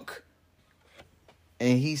drunk.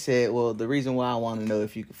 And he said, well, the reason why I want to know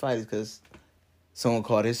if you could fight is because someone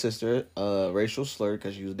called his sister a racial slur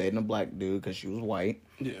because she was dating a black dude because she was white.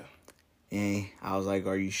 Yeah. And I was like,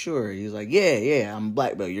 are you sure? He was like, yeah, I'm a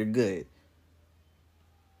black belt. You're good.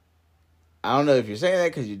 I don't know if you're saying that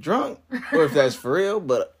because you're drunk or if that's for real,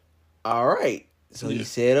 but all right. So he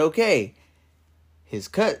said, okay. His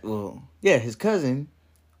cousin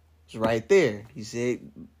was right there. He said,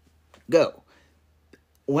 go.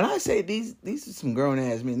 When I say these are some grown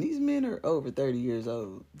ass men. These men are over 30 years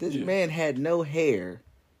old. This man had no hair.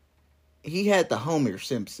 He had the Homer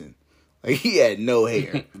Simpson. Like, he had no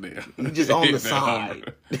hair. He just on the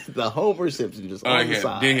side. The Homer Simpson just on the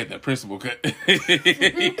side. They hit the principal cut. He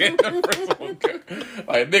hit the principal cut.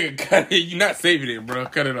 Like, nigga, cut it. You're not saving it, bro.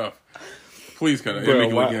 Cut it off. Please cut it. Bro,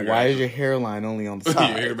 why is your hairline only on the side?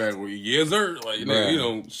 Your hair back. Yes, sir. Like, you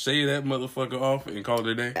know, shave that motherfucker off and call it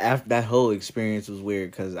a day. After that whole experience was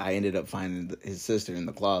weird because I ended up finding his sister in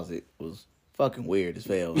the closet. It was fucking weird as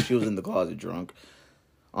hell. She was in the closet drunk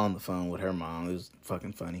on the phone with her mom. It was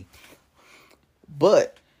fucking funny.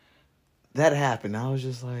 But that happened. I was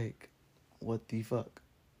just like, what the fuck?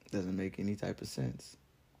 Doesn't make any type of sense.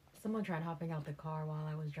 Someone tried hopping out the car while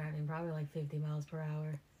I was driving, probably like 50 miles per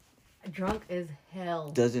hour. Drunk as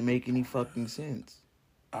hell. Doesn't make any fucking sense.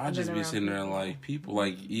 I just be sitting there like, people,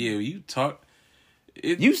 like, yeah, you talk.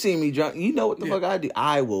 You see me drunk. You know what the fuck I do.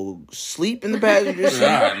 I will sleep in the passenger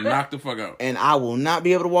seat. Knock the fuck out. And I will not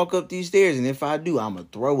be able to walk up these stairs. And if I do, I'm going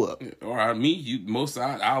to throw up. Or I'll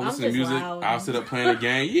listen to music. Loud. I'll sit up playing a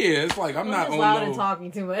game. Yeah, it's like, I'm not just on loud and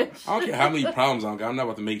talking too much. I don't care how many problems I got. I'm not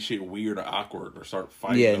about to make shit weird or awkward or start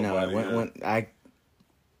fighting. Yeah, no.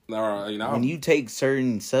 When you take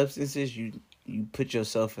certain substances, you put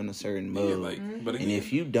yourself in a certain mode. But again, and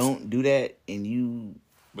if you don't do that and you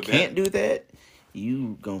can't do that,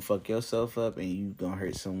 you gonna fuck yourself up and you gonna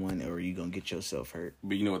hurt someone or you gonna get yourself hurt.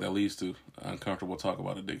 But you know what that leads to? Uncomfortable talk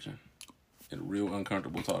about addiction. And real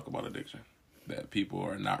uncomfortable talk about addiction that people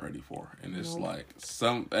are not ready for. And it's like,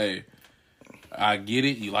 I get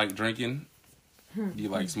it. You like drinking. You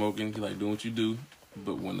like smoking, you like doing what you do,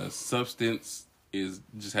 but when a substance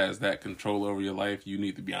just has that control over your life, you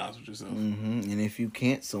need to be honest with yourself. And if you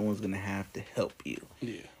can't, someone's gonna have to help you.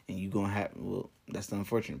 Yeah. And you gonna have. Well, that's the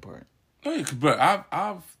unfortunate part. But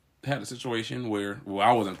I've had a situation where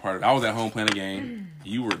I wasn't part of it. I was at home playing a game.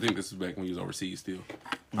 I think this was back when you was overseas still.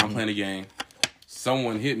 I'm playing a game.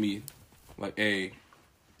 Someone hit me like, "Hey,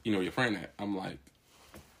 you know where your friend at?" I'm like,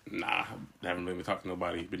 "Nah, I haven't really been talking to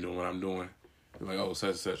nobody. Been doing what I'm doing." They're like, "Oh,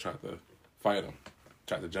 such tried to fight him,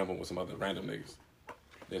 tried to jump him with some other random niggas."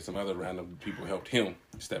 Then some other random people helped him,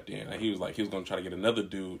 stepped in, and he was like, he was gonna try to get another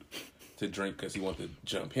dude to drink because he wanted to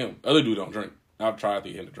jump him. Other dude don't drink. I've tried to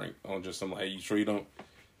get him to drink. I'm just like, "Hey, you sure you don't?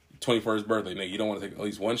 21st birthday, nigga, you don't want to take at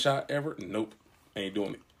least one shot ever?" Nope, ain't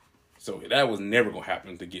doing it. So that was never gonna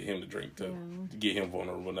happen to get him to drink, to get him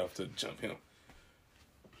vulnerable enough to jump him.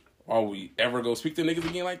 Are we ever gonna speak to niggas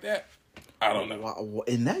again like that? I don't know.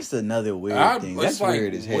 And that's another weird thing. That's like,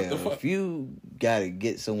 weird as hell. If you gotta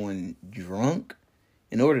get someone drunk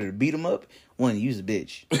in order to beat them up, one, use a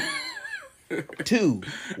bitch. Two,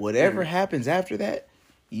 whatever happens after that,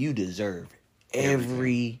 you deserve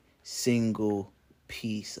every single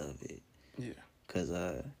piece of it. Yeah. Cause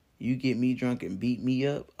you get me drunk and beat me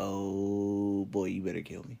up, oh boy, you better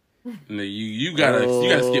kill me. No, you gotta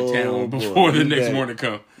skip town before the next morning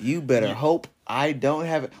come. You better hope I don't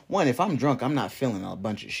have it. One, if I'm drunk, I'm not feeling a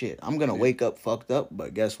bunch of shit. I'm gonna wake up fucked up,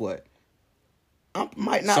 but guess what? I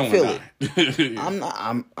might not feel it.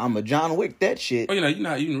 I'm a John Wick that shit. Oh, you're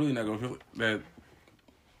really not gonna feel it. That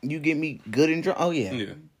you get me good and drunk. Oh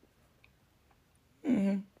yeah.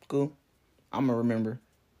 Yeah. Cool. I'm gonna remember.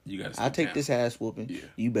 You gotta. I take this ass whooping. Yeah.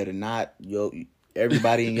 You better not.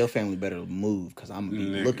 Everybody in your family better move because I'm gonna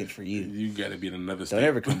be looking for you. You gotta be in another state. Don't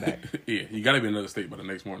ever come back. Yeah, you gotta be in another state by the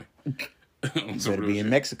next morning. You better be in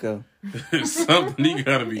Mexico. Something you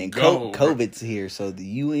gotta be and gone. COVID's here, so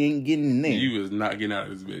you ain't getting in there. You is not getting out of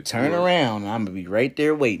this bitch. Turn around, and I'm gonna be right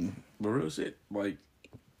there waiting. But real shit, like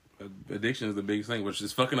addiction is the biggest thing, which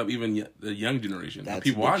is fucking up even the young generation. The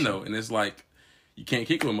people addiction. I know, and it's like you can't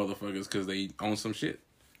kick with motherfuckers because they own some shit.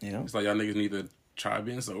 You know, it's like y'all niggas need to try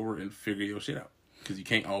being sober and figure your shit out because you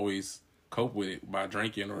can't always cope with it by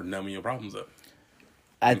drinking or numbing your problems up.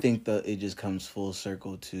 I think it just comes full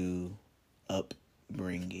circle to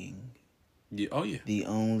upbringing. Yeah. Oh yeah. The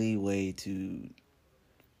only way to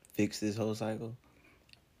fix this whole cycle,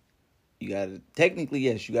 you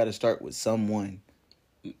gotta start with someone.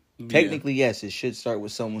 Technically, yes, it should start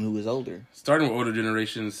with someone who is older. Starting with older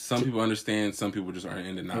generations, some people understand, some people just aren't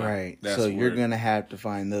in denial. Right. So you're going to have to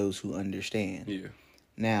find those who understand. Yeah.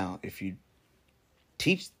 Now, if you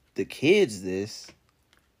teach the kids this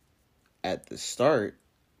at the start,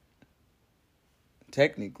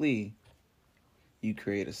 technically, you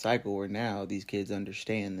create a cycle where now these kids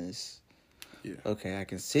understand this. Yeah. Okay, I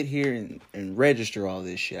can sit here and register all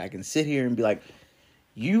this shit. I can sit here and be like,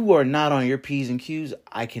 you are not on your P's and Q's.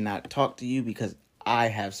 I cannot talk to you because I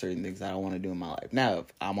have certain things that I want to do in my life. Now, if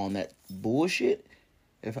I'm on that bullshit,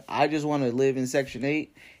 if I just want to live in Section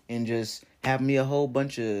 8 and just have me a whole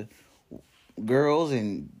bunch of girls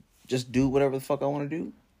and just do whatever the fuck I want to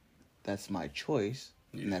do, that's my choice.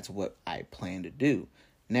 Yeah. And that's what I plan to do.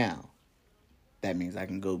 Now, that means I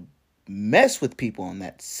can go mess with people on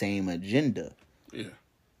that same agenda. Yeah.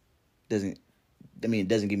 It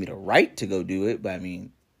doesn't give me the right to go do it, but I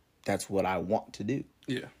mean, that's what I want to do.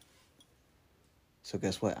 Yeah. So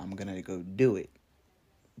guess what? I'm going to go do it.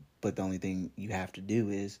 But the only thing you have to do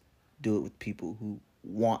is do it with people who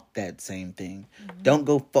want that same thing. Mm-hmm. Don't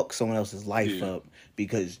go fuck someone else's life up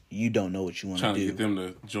because you don't know what you want to do. Trying to get them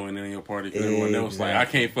to join in your party because everyone else like, I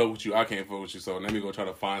can't fuck with you, so let me go try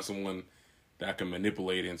to find someone that I can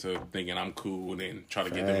manipulate into thinking I'm cool and then try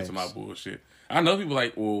to get them into my bullshit. I know people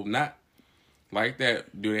like, well, not like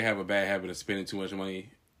that. Do they have a bad habit of spending too much money?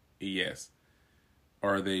 Yes.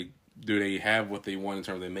 Or do they have what they want in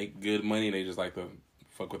terms of they make good money and they just like to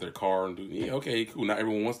fuck with their car and do, okay, cool. Not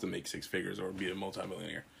everyone wants to make six figures or be a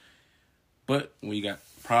multimillionaire. But when you got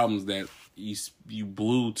problems that you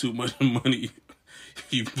blew too much money,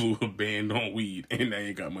 you blew a band on weed and now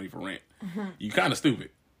you got money for rent. Mm-hmm. You kind of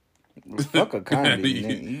stupid. Fuck a kind of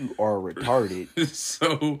you are retarded.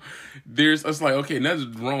 So it's like, okay, that's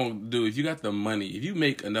wrong, dude. If you got the money, if you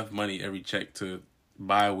make enough money every check to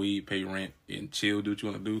buy weed, pay rent, and chill, do what you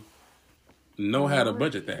want to do, know how to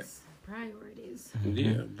budget that. Priorities.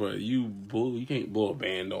 Yeah, but you can't blow a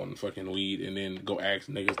band on fucking weed and then go ask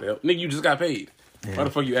niggas to help. Nigga, you just got paid. Yeah. Why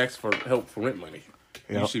the fuck you ask for help for rent money?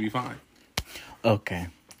 Yep. You should be fine. Okay,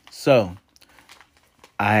 so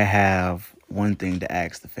I have one thing to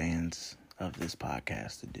ask the fans of this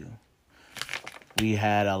podcast to do. we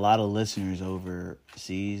had a lot of listeners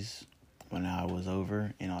overseas when I was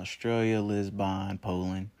over in Australia, Lisbon,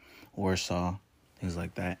 Poland, Warsaw, things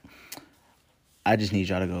like that. I just need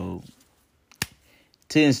y'all to go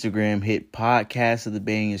to Instagram, hit Podcast of the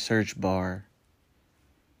Bay in your search bar.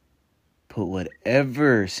 Put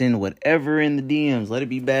whatever, send whatever in the DMs. Let it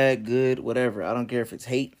be bad, good, whatever. I don't care if it's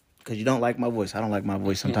hate, because you don't like my voice. I don't like my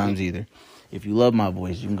voice sometimes either. If you love my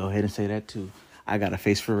voice, you can go ahead and say that too. I got a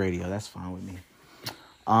face for radio. That's fine with me.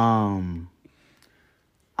 I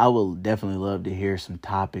would definitely love to hear some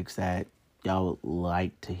topics that y'all would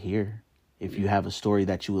like to hear. If you have a story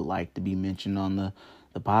that you would like to be mentioned on the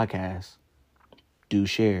podcast, do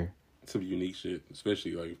share. Some unique shit,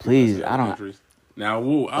 especially like please. Now,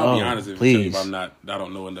 I'll be honest if please. I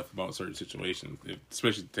don't know enough about certain situations,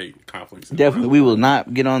 especially to take conflicts. Definitely, we will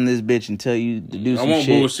not get on this bitch and tell you to do some shit. I won't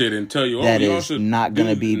bullshit and tell you that is not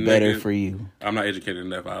going to be better for you. I'm not educated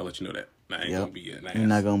enough. I'll let you know that. I ain't gonna be an ass. You're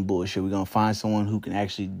not gonna bullshit. We're gonna find someone who can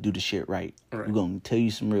actually do the shit right. We're gonna tell you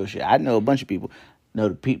some real shit. I know a bunch of people. Know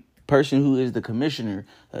the person who is the commissioner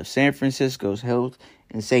of San Francisco's health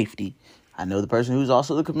and safety. I know the person who's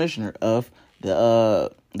also the commissioner of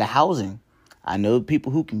the housing. I know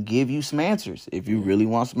people who can give you some answers. If you really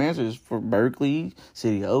want some answers for Berkeley,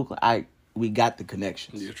 City of Oakland, we got the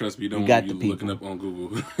connections. Yeah, trust me, don't got you the people. Looking up on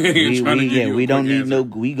Google. we don't need no.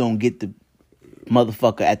 We gonna get the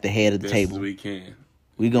motherfucker at the head of the table. We can.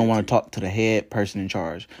 We gonna want to talk to the head person in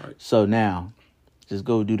charge. Right. So now, just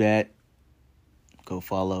go do that. Go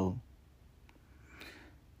follow.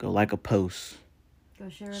 Go like a post. Go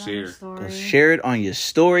share it on your story. Go share it on your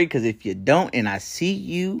story, because if you don't and I see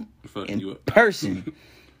you in person,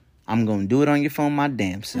 I'm gonna do it on your phone my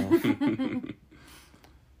damn self. And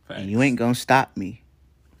you ain't gonna stop me.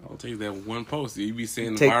 I'll take that one post. You be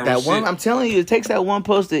saying take viral that shit. one. I'm telling you, it takes that one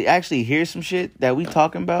post to actually hear some shit that we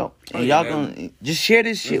talking about, and y'all gonna just share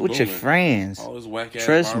this shit with your friends. All this whack ass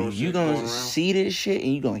Trust me, viral you gonna see this shit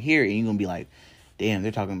and you gonna hear it and you gonna be like, damn,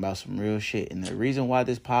 they're talking about some real shit. And the reason why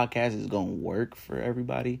this podcast is gonna work for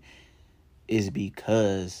everybody is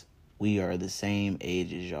because we are the same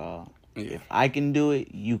age as y'all. Yeah. If I can do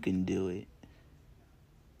it, you can do it.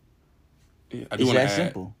 Yeah, I do it's that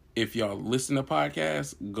simple. If y'all listen to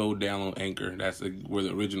podcasts, go download Anchor. That's where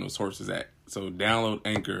the original source is at. So download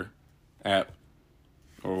Anchor app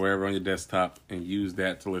or wherever on your desktop and use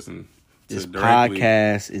that to listen to this directly.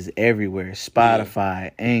 Podcast is everywhere.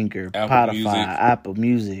 Spotify, Anchor, Apple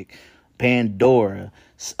Music, Pandora.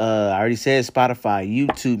 I already said Spotify,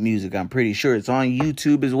 YouTube Music. I'm pretty sure it's on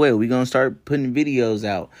YouTube as well. We're going to start putting videos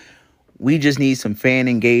out. We just need some fan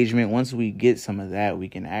engagement. Once we get some of that, we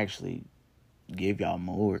can actually give y'all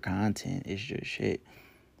more content. It's just shit.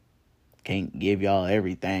 Can't give y'all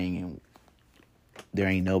everything and there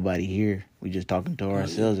ain't nobody here. We just talking to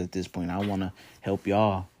ourselves at this point. I want to help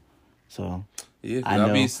y'all. So yeah,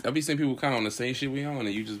 I'll be seeing people kind of on the same shit we on,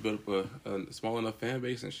 and you just build up a small enough fan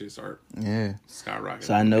base and shit start skyrocketing.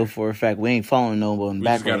 So I know for a fact we ain't following no one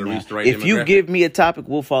back right now. If you give me a topic,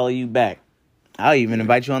 we'll follow you back. I'll even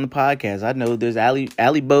invite you on the podcast. I know there's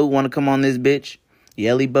Ali Bo want to come on this bitch.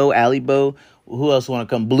 Yelly Bo, Ali Bo. Who else want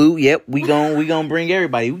to come? Blue. Yep, we gon' bring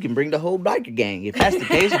everybody. We can bring the whole biker gang. If that's the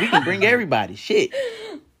case, we can bring everybody. Shit.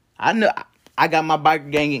 I know I got my biker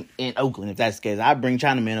gang in Oakland. If that's the case, I bring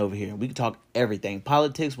Chinaman over here. We can talk everything,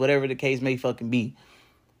 politics, whatever the case may fucking be.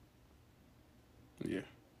 Yeah.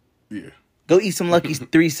 Go eat some Lucky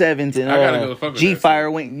 3-7s and G Fire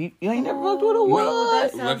Wings. You ain't never fucked with a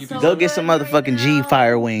what? Go get some motherfucking G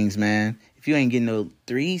Fire Wings, man. If you ain't getting no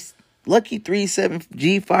Lucky 3-7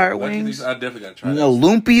 G Fire Wings, I definitely gotta try. No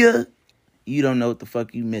Lumpia, you don't know what the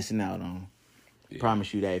fuck you missing out on. Yeah.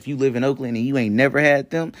 Promise you that. If you live in Oakland and you ain't never had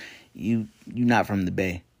them, you not from the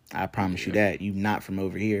Bay. I promise you that. You not from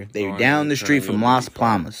over here. They're down the street from Las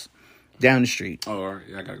Palmas. Down the street. Oh, all right.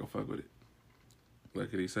 I gotta go fuck with it.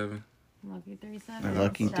 Lucky 3-7. Lucky 3-7.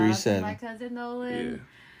 Lucky 3-7. My cousin Nolan. Yeah.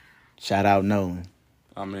 Shout out Nolan.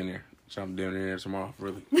 I'm in there. I'm down there tomorrow,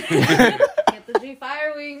 really. Get the G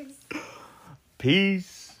Fire Wings.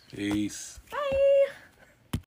 Peace. Peace. Bye.